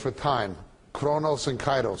 of course, for time, chronos and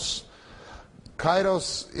kairos.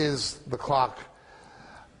 Kairos is the clock,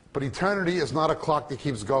 but eternity is not a clock that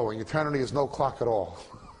keeps going. Eternity is no clock at all.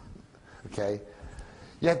 Okay?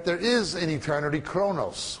 Yet there is in eternity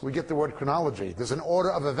chronos. We get the word chronology. There's an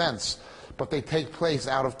order of events, but they take place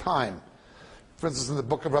out of time. For instance, in the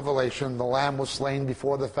book of Revelation, the Lamb was slain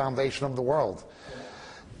before the foundation of the world.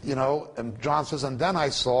 You know, and John says, and then I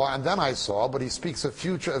saw, but he speaks of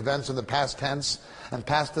future events in the past tense and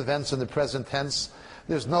past events in the present tense.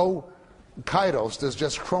 There's no kairos, there's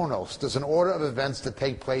just chronos. There's an order of events that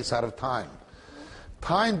take place out of time.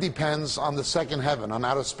 Time depends on the second heaven, on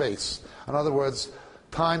outer space. In other words,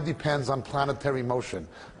 time depends on planetary motion.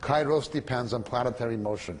 Kairos depends on planetary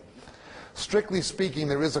motion. Strictly speaking,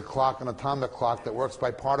 there is a clock, an atomic clock, that works by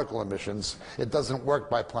particle emissions. It doesn't work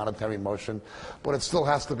by planetary motion, but it still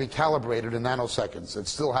has to be calibrated in nanoseconds. It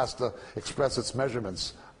still has to express its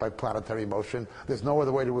measurements by planetary motion. There's no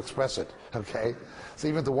other way to express it, okay? So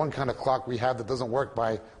even the one kind of clock we have that doesn't work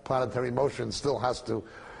by planetary motion still has to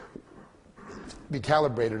be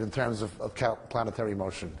calibrated in terms of planetary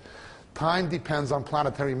motion. Time depends on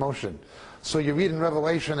planetary motion. So you read in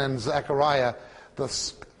Revelation and Zechariah, the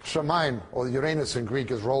Shemaim, or Uranus in Greek,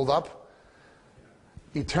 is rolled up.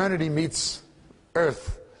 Eternity meets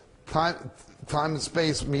earth. Time and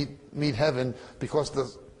space meet heaven, because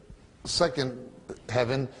the second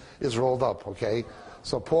heaven is rolled up, okay?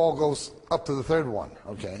 So Paul goes up to the third one,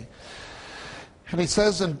 okay? And he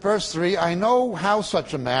says in verse 3, I know how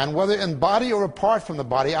such a man, whether in body or apart from the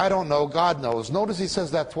body, I don't know, God knows. Notice he says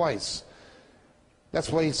that twice. That's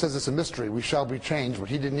why he says it's a mystery. We shall be changed, but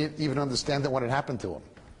he didn't even understand that when it happened to him.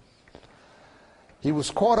 He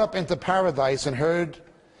was caught up into paradise and heard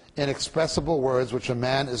inexpressible words which a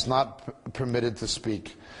man is not permitted to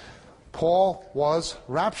speak. Paul was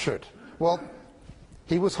raptured. Well,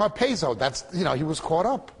 he was harpazoed. That's, he was caught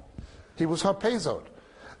up. He was harpazoed.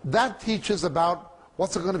 That teaches about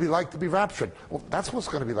what's it going to be like to be raptured. Well, that's what's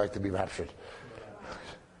going to be like to be raptured.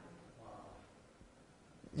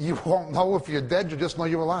 You won't know if you're dead, you just know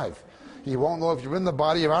you're alive. You won't know if you're in the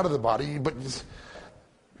body or out of the body, but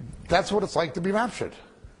that's what it's like to be raptured.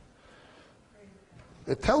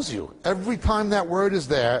 It tells you. Every time that word is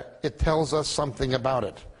there, it tells us something about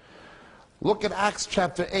it. Look at Acts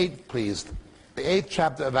chapter 8, please. The 8th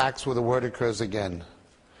chapter of Acts, where the word occurs again.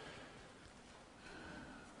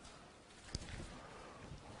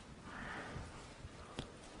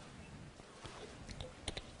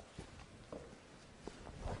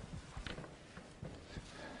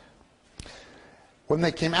 When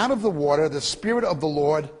they came out of the water, the Spirit of the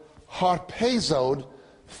Lord harpazoed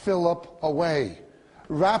Philip away,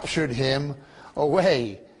 raptured him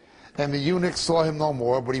away. And the eunuch saw him no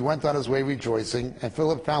more, but he went on his way rejoicing, and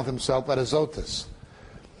Philip found himself at Azotus.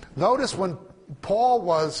 Notice when Paul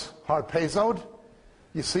was harpazoed,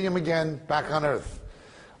 you see him again back on earth.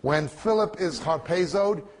 When Philip is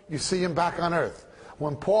harpazoed, you see him back on earth.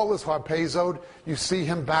 When Paul is harpazoed, you see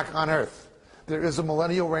him back on earth. There is a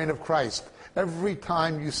millennial reign of Christ. Every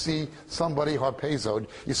time you see somebody harpazoed,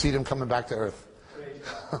 you see them coming back to earth.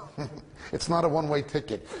 It's not a one-way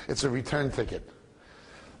ticket. It's a return ticket.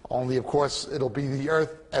 Only, of course, it'll be the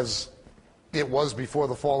earth as it was before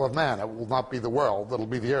the fall of man. It will not be the world. It'll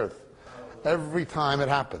be the earth. Every time it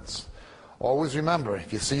happens. Always remember,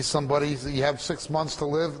 if you see somebody, you have 6 months to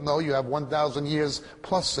live. No, you have 1,000 years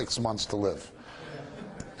plus 6 months to live.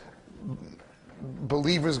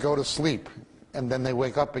 Believers go to sleep, and then they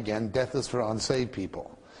wake up again. Death is for unsaved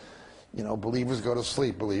people. You know, believers go to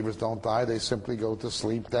sleep. Believers don't die. They simply go to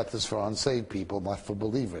sleep. Death is for unsaved people, not for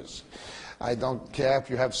believers. I don't care if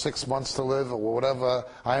you have 6 months to live or whatever.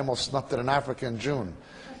 I almost snuffed it in Africa in June.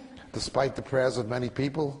 Despite the prayers of many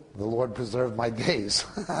people, the Lord preserved my days.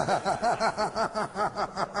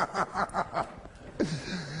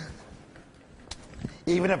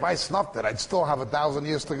 Even if I snuffed it, I'd still have 1,000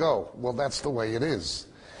 years to go. Well, that's the way it is.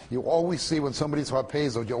 You always see when somebody's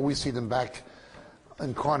harpazoed, you always see them back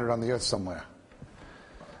incarnate on the earth somewhere.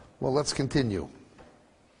 Well, let's continue.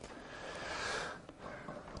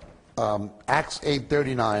 Acts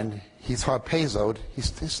 8:39, he's harpazoed,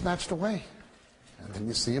 he's snatched away. And then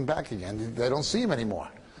you see him back again. They don't see him anymore.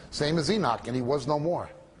 Same as Enoch, and he was no more.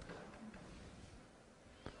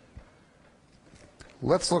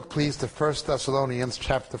 Let's look, please, to 1 Thessalonians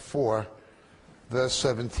chapter 4, verse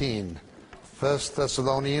 17. 1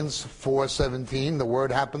 Thessalonians 4:17, the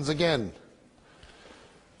word happens again.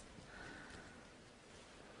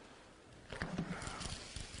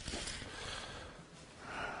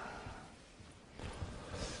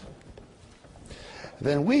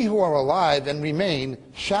 Then we who are alive and remain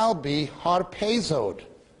shall be harpazoed,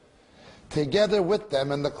 together with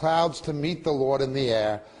them in the clouds to meet the Lord in the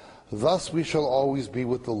air. Thus we shall always be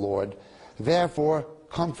with the Lord. Therefore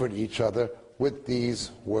comfort each other with these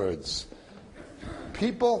words.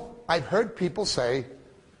 I've heard people say,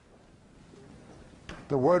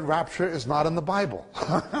 the word rapture is not in the Bible.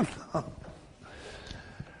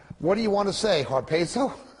 What do you want to say,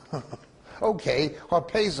 harpazo? Okay,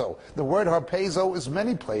 harpazo. The word harpazo is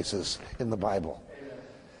many places in the Bible.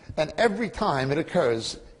 And every time it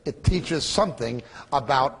occurs, it teaches something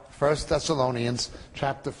about 1 Thessalonians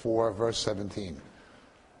chapter 4, verse 17.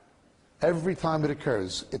 Every time it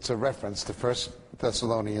occurs, it's a reference to 1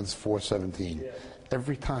 Thessalonians 4:17.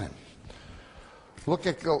 Every time. Look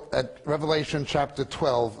at Revelation chapter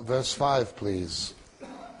 12, verse 5, please.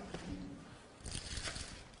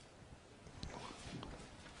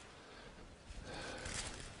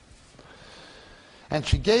 And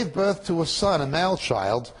she gave birth to a son, a male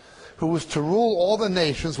child, who was to rule all the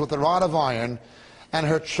nations with a rod of iron, and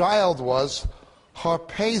her child was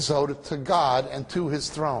harpazoed to God and to his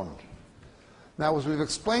throne. Now, as we've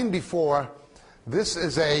explained before, this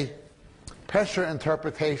is a Pesher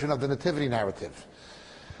interpretation of the nativity narrative.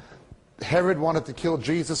 Herod wanted to kill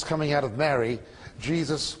Jesus coming out of Mary.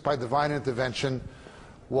 Jesus, by divine intervention,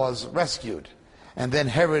 was rescued. And then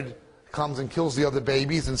Herod comes and kills the other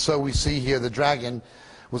babies, and so we see here the dragon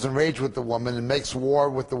was enraged with the woman and makes war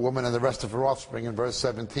with the woman and the rest of her offspring in verse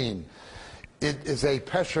 17. It is a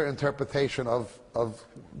Pesher interpretation of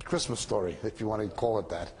Christmas story, if you want to call it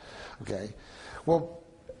that. Okay. Well,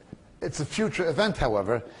 it's a future event,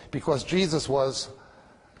 however, because Jesus was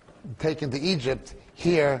taken to Egypt.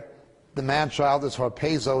 Here, the man-child is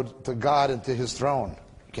harpazoed to God and to his throne.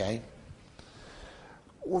 Okay.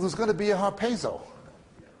 Well, there's going to be a harpazo.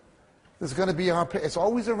 There's going to be it's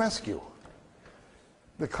always a rescue.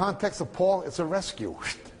 The context of Paul, it's a rescue.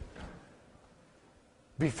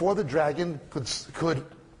 Before the dragon could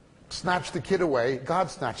snatch the kid away,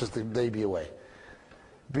 God snatches the baby away.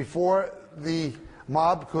 Before the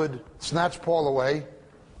mob could snatch Paul away,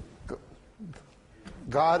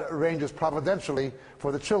 God arranges providentially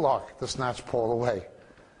for the Chillark to snatch Paul away.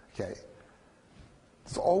 Okay.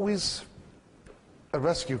 It's always a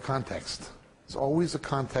rescue context. It's always a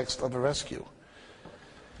context of a rescue.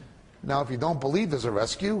 Now, if you don't believe there's a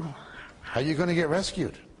rescue, how are you going to get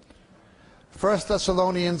rescued? 1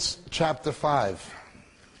 Thessalonians chapter 5.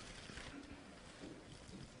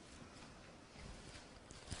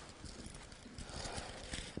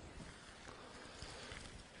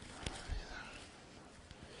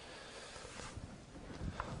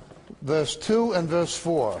 Verse 2 and verse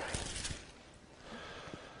 4.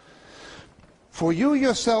 For you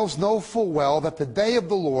yourselves know full well that the day of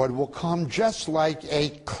the Lord will come just like a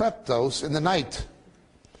kleptos in the night.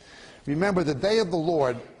 Remember, the day of the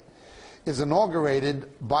Lord is inaugurated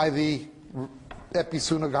by the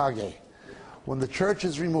episynagoge. When the church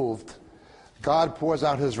is removed, God pours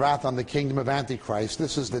out his wrath on the kingdom of Antichrist.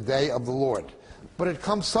 This is the day of the Lord. But it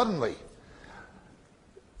comes suddenly.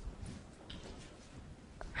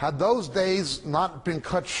 Had those days not been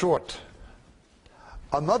cut short,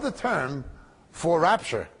 another term for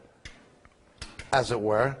rapture, as it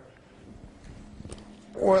were,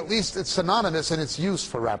 or at least it's synonymous in its use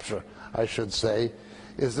for rapture, I should say,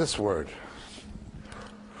 is this word.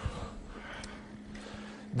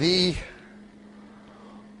 The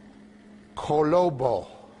kolobo.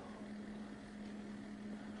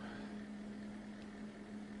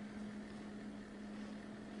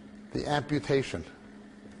 The amputation.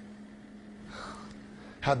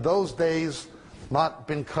 Had those days not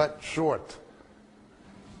been cut short.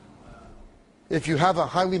 If you have a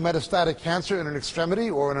highly metastatic cancer in an extremity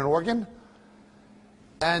or in an organ,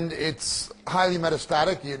 and it's highly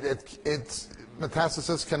metastatic, its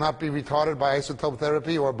metastasis cannot be retarded by isotope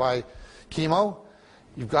therapy or by chemo,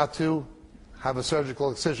 you've got to have a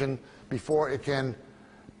surgical excision before it can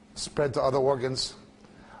spread to other organs.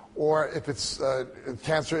 Or if it's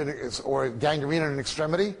cancer or gangrene in an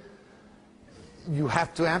extremity, you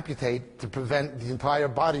have to amputate to prevent the entire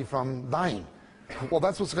body from dying. Well,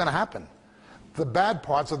 that's what's going to happen. The bad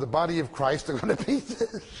parts of the body of Christ are going to be,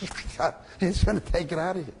 he's going to take it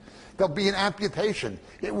out of you. There'll be an amputation.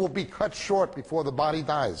 It will be cut short before the body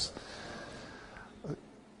dies.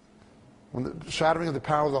 When the shattering of the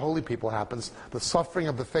power of the holy people happens, the suffering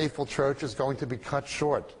of the faithful church is going to be cut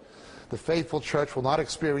short. The faithful church will not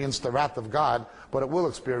experience the wrath of God, but it will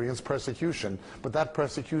experience persecution. But that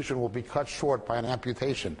persecution will be cut short by an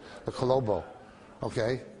amputation, the kolobo.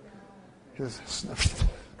 Okay?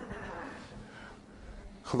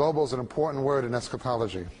 Kolobo is an important word in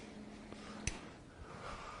eschatology.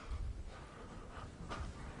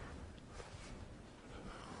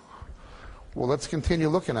 Well, let's continue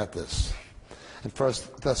looking at this. In 1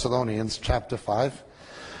 Thessalonians chapter 5,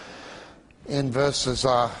 in verses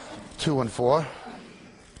 2 and 4.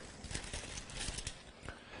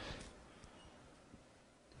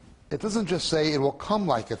 It doesn't just say it will come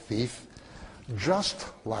like a thief, just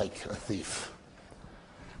like a thief.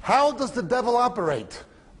 How does the devil operate?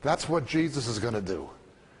 That's what Jesus is going to do.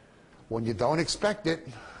 When you don't expect it.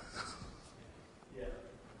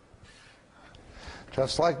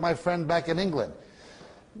 Just like my friend back in England.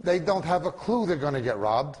 They don't have a clue they're going to get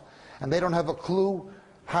robbed, and they don't have a clue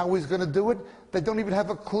how he's going to do it. They don't even have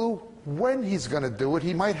a clue when he's going to do it.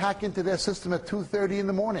 He might hack into their system at 2:30 in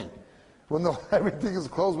the morning when everything is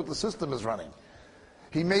closed but the system is running.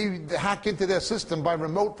 He may hack into their system by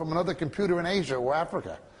remote from another computer in Asia or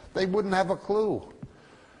Africa. They wouldn't have a clue.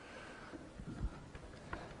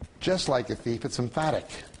 Just like a thief, it's emphatic.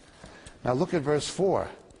 Now look at verse 4.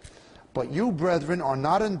 But you, brethren, are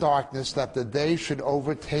not in darkness, that the day should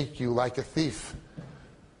overtake you like a thief.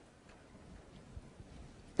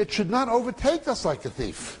 It should not overtake us like a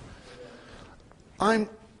thief. I'm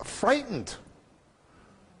frightened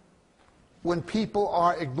when people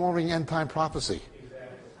are ignoring end-time prophecy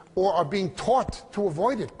or are being taught to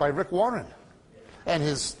avoid it by Rick Warren and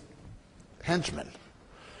his henchmen.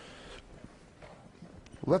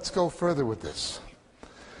 Let's go further with this.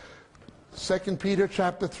 2 Peter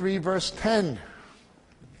chapter 3, verse 10.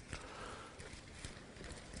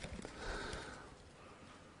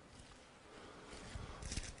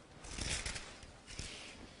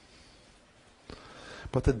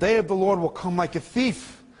 But the day of the Lord will come like a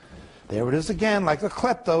thief. There it is again, like the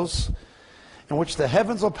kleptos, in which the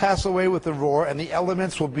heavens will pass away with a roar, and the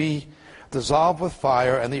elements will be dissolved with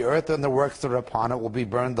fire, and the earth and the works that are upon it will be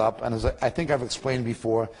burned up. And as I think I've explained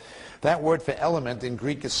before, that word for element in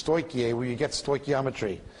Greek is stoichia, where you get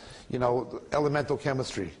stoichiometry. You know, elemental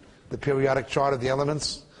chemistry. The periodic chart of the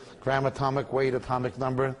elements, gram, atomic weight, atomic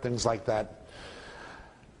number, things like that.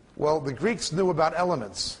 Well, the Greeks knew about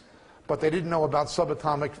elements, but they didn't know about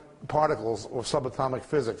subatomic particles or subatomic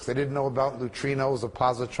physics. They didn't know about neutrinos or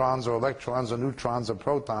positrons or electrons or neutrons or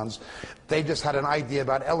protons. They just had an idea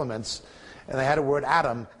about elements, and they had a word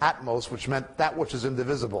atom, atmos, which meant that which is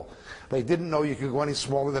indivisible. They didn't know you could go any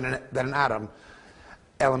smaller than an atom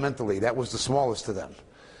elementally. That was the smallest to them.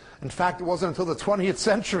 In fact, it wasn't until the 20th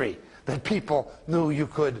century that people knew you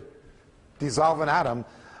could dissolve an atom.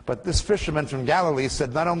 But this fisherman from Galilee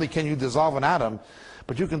said, not only can you dissolve an atom,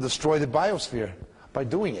 but you can destroy the biosphere by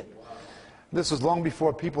doing it. This was long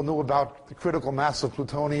before people knew about the critical mass of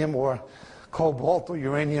plutonium or cobalt or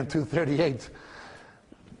uranium-238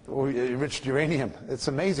 or enriched uranium. It's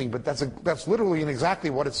amazing, but that's literally and exactly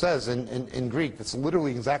what it says in Greek. It's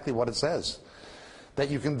literally exactly what it says. That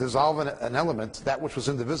you can dissolve an element, that which was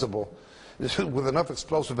indivisible, with enough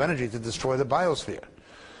explosive energy to destroy the biosphere.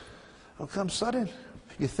 It'll come sudden.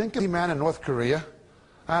 You think of a man in North Korea,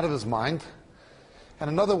 out of his mind, and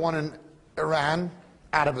another one in Iran,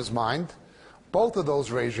 out of his mind. Both of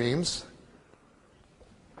those regimes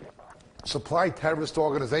supply terrorist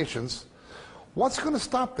organizations. What's going to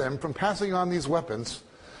stop them from passing on these weapons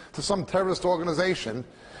to some terrorist organization?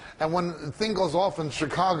 And when the thing goes off in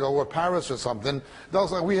Chicago or Paris or something, they'll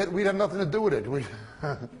say, we had nothing to do with it.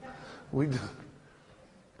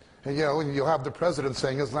 And, you know, you'll have the president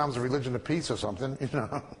saying Islam's a religion of peace or something, you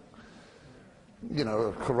know. You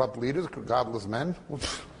know, corrupt leaders, godless men.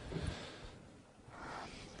 That's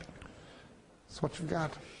what you've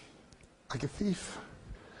got, like a thief.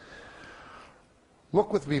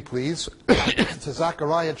 Look with me, please, to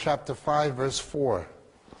Zechariah chapter 5, verse 4.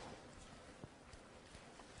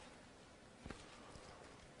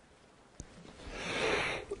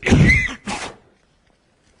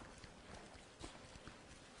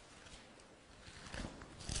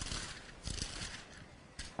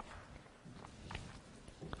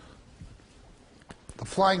 The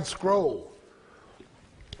flying scroll.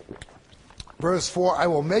 Verse 4, I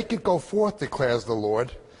will make it go forth, declares the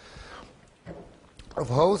Lord of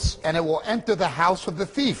hosts, and it will enter the house of the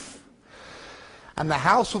thief, and the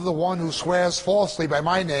house of the one who swears falsely by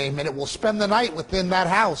my name, and it will spend the night within that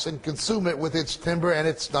house and consume it with its timber and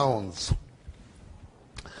its stones.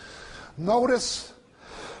 Notice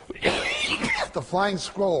the flying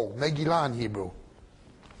scroll, Megillah in Hebrew.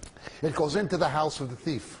 It goes into the house of the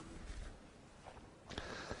thief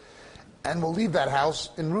and will leave that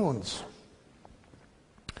house in ruins.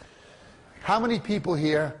 How many people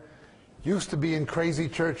here used to be in crazy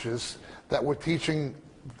churches that were teaching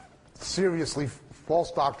seriously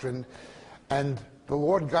false doctrine, and the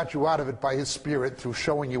Lord got you out of it by His Spirit through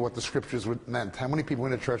showing you what the Scriptures meant? How many people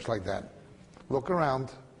in a church like that? Look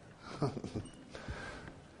around.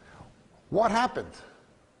 What happened?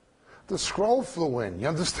 The scroll flew in, you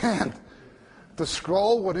understand? The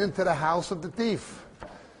scroll went into the house of the thief.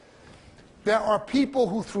 There are people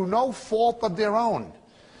who, through no fault of their own,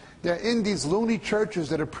 they're in these loony churches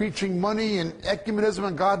that are preaching money and ecumenism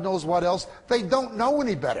and God knows what else. They don't know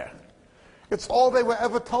any better. It's all they were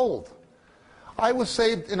ever told. I was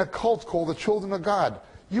saved in a cult called the Children of God.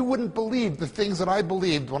 You wouldn't believe the things that I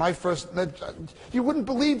believed when I first met. You wouldn't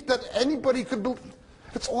believe that anybody could believe.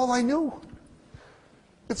 It's all I knew.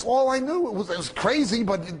 It's all I knew. It was crazy,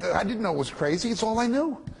 but I didn't know it was crazy. It's all I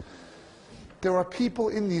knew. There are people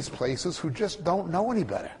in these places who just don't know any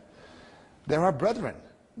better. They're our brethren.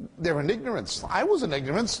 They're in ignorance. I was in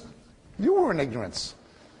ignorance. You were in ignorance.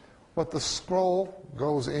 But the scroll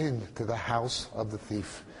goes into the house of the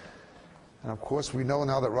thief. And of course, we know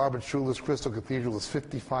now that Robert Schuller's Crystal Cathedral is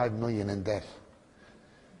 $55 million in debt.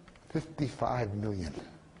 $55 million.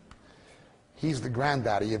 He's the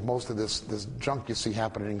granddaddy of most of this junk you see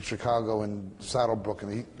happening in Chicago and Saddlebrook.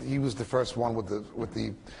 And he was the first one with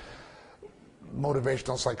the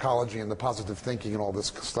motivational psychology and the positive thinking and all this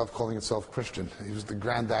stuff, calling itself Christian. He was the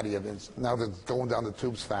granddaddy of it. Now they're going down the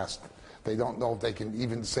tubes fast. They don't know if they can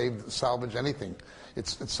even salvage anything.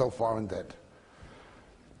 It's so far in debt.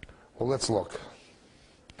 Well, let's look.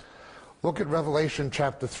 Look at Revelation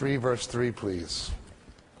chapter 3, verse 3, please.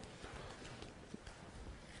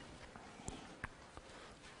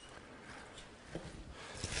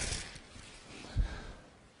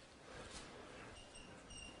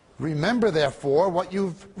 Remember, therefore, what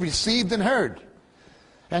you've received and heard,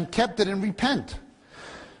 and kept it, and repent.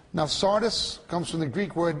 Now, Sardis comes from the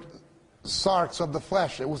Greek word sarx, of the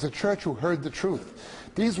flesh. It was a church who heard the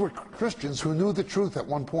truth. These were Christians who knew the truth at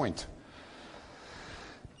one point.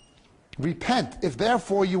 Repent. If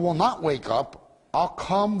therefore you will not wake up, I'll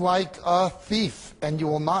come like a thief, and you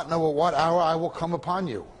will not know at what hour I will come upon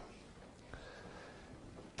you.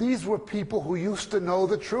 These were people who used to know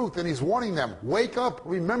the truth, and he's warning them, wake up,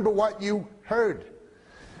 remember what you heard.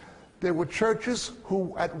 There were churches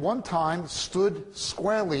who at one time stood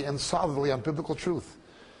squarely and solidly on biblical truth.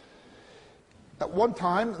 At one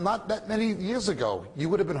time, not that many years ago, you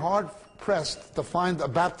would have been hard-pressed to find a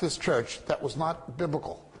Baptist church that was not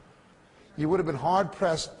biblical. You would have been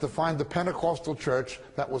hard-pressed to find a Pentecostal church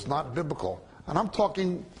that was not biblical. And I'm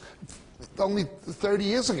talking only 30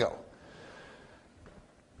 years ago.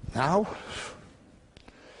 Now,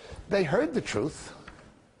 they heard the truth.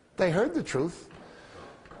 They heard the truth,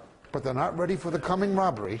 but they're not ready for the coming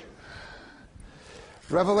robbery.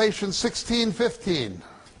 Revelation 16:15.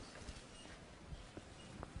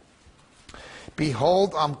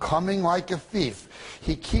 Behold, I'm coming like a thief.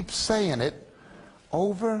 He keeps saying it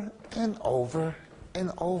over and over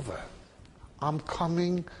and over. I'm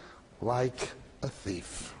coming like a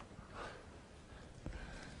thief.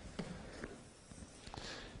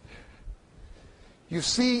 You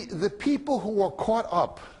see, the people who are caught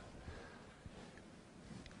up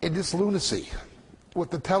in this lunacy with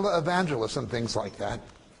the televangelists and things like that,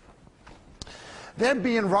 they're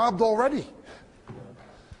being robbed already.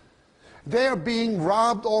 They're being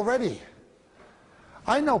robbed already.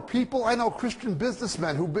 I know people, I know Christian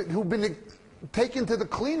businessmen who've been taken to the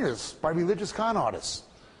cleaners by religious con artists.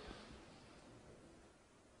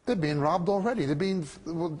 They're being robbed already. They're being,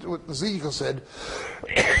 what Ezekiel said,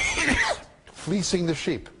 fleecing the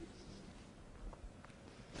sheep.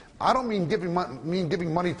 I don't mean giving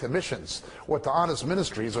money to missions or to honest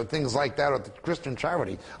ministries or things like that or to Christian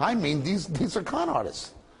charity. I mean these are con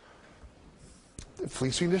artists. They're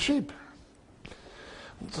fleecing the sheep.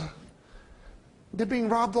 They're being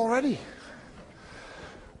robbed already.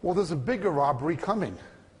 Well, there's a bigger robbery coming.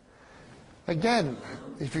 Again,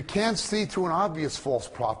 if you can't see through an obvious false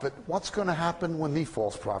prophet, what's going to happen when the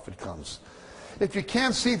false prophet comes? If you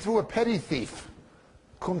can't see through a petty thief,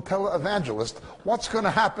 cum televangelist, what's going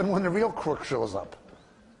to happen when the real crook shows up?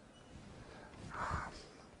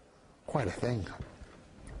 Quite a thing.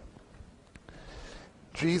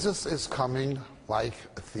 Jesus is coming like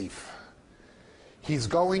a thief. He's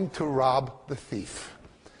going to rob the thief.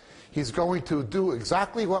 He's going to do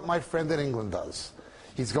exactly what my friend in England does.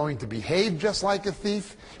 He's going to behave just like a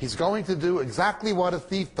thief. He's going to do exactly what a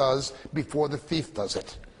thief does before the thief does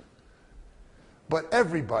it. But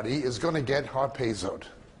everybody is going to get harpazoed.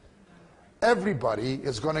 Everybody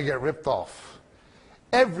is going to get ripped off.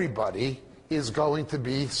 Everybody is going to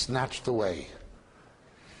be snatched away.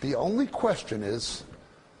 The only question is,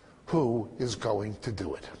 who is going to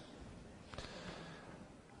do it?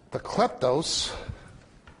 The kleptos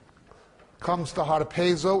comes to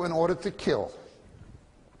harpazo in order to kill.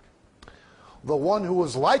 The one who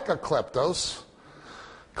is like a kleptos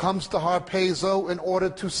comes to harpazo in order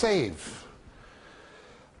to save.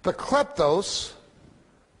 The kleptos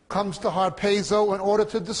comes to harpazo in order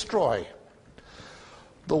to destroy.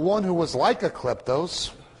 The one who was like a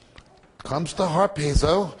kleptos comes to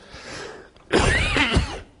harpazo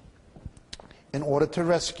in order to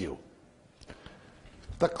rescue.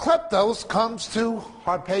 The kleptos comes to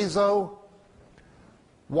harpazo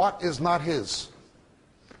what is not his.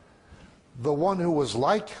 The one who was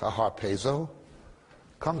like a harpazo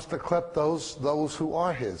comes to kleptos those who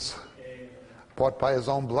are his, bought by his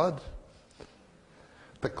own blood.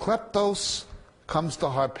 The kleptos comes to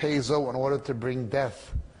harpazo in order to bring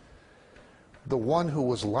death. The one who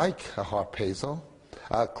was like a harpazo,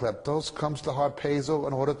 kleptos, comes to harpazo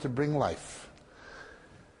in order to bring life.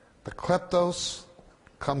 The kleptos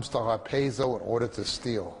comes to harpazo in order to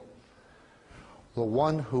steal. The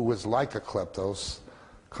one who is like a kleptos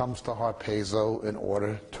comes to harpazo in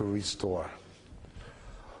order to restore.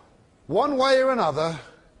 One way or another,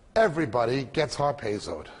 everybody gets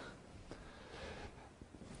harpazoed.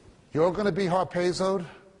 You're going to be harpazoed.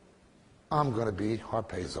 I'm going to be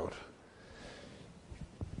harpazoed.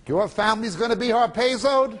 Your family's going to be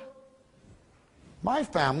harpazoed. My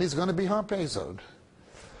family's going to be harpazoed.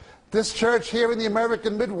 This church here in the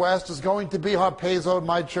American Midwest is going to be harpazoed.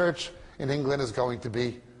 My church in England is going to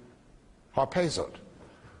be harpazoed.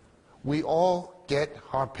 We all get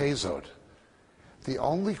harpazoed. The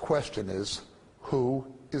only question is, who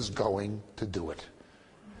is going to do it?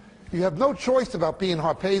 You have no choice about being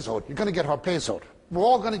harpazoed. You're going to get harpazoed. We're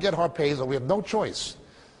all going to get harpazoed. We have no choice.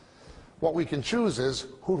 What we can choose is,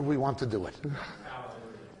 who do we want to do it?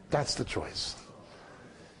 That's the choice.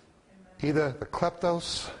 Either the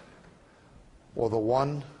kleptos or the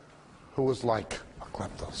one who is like a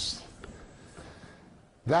kleptos.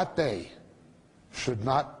 That day should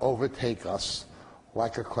not overtake us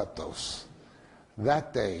like a kleptos.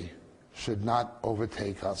 That day should not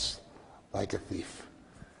overtake us like a thief.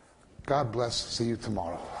 God bless. See you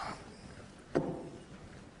tomorrow.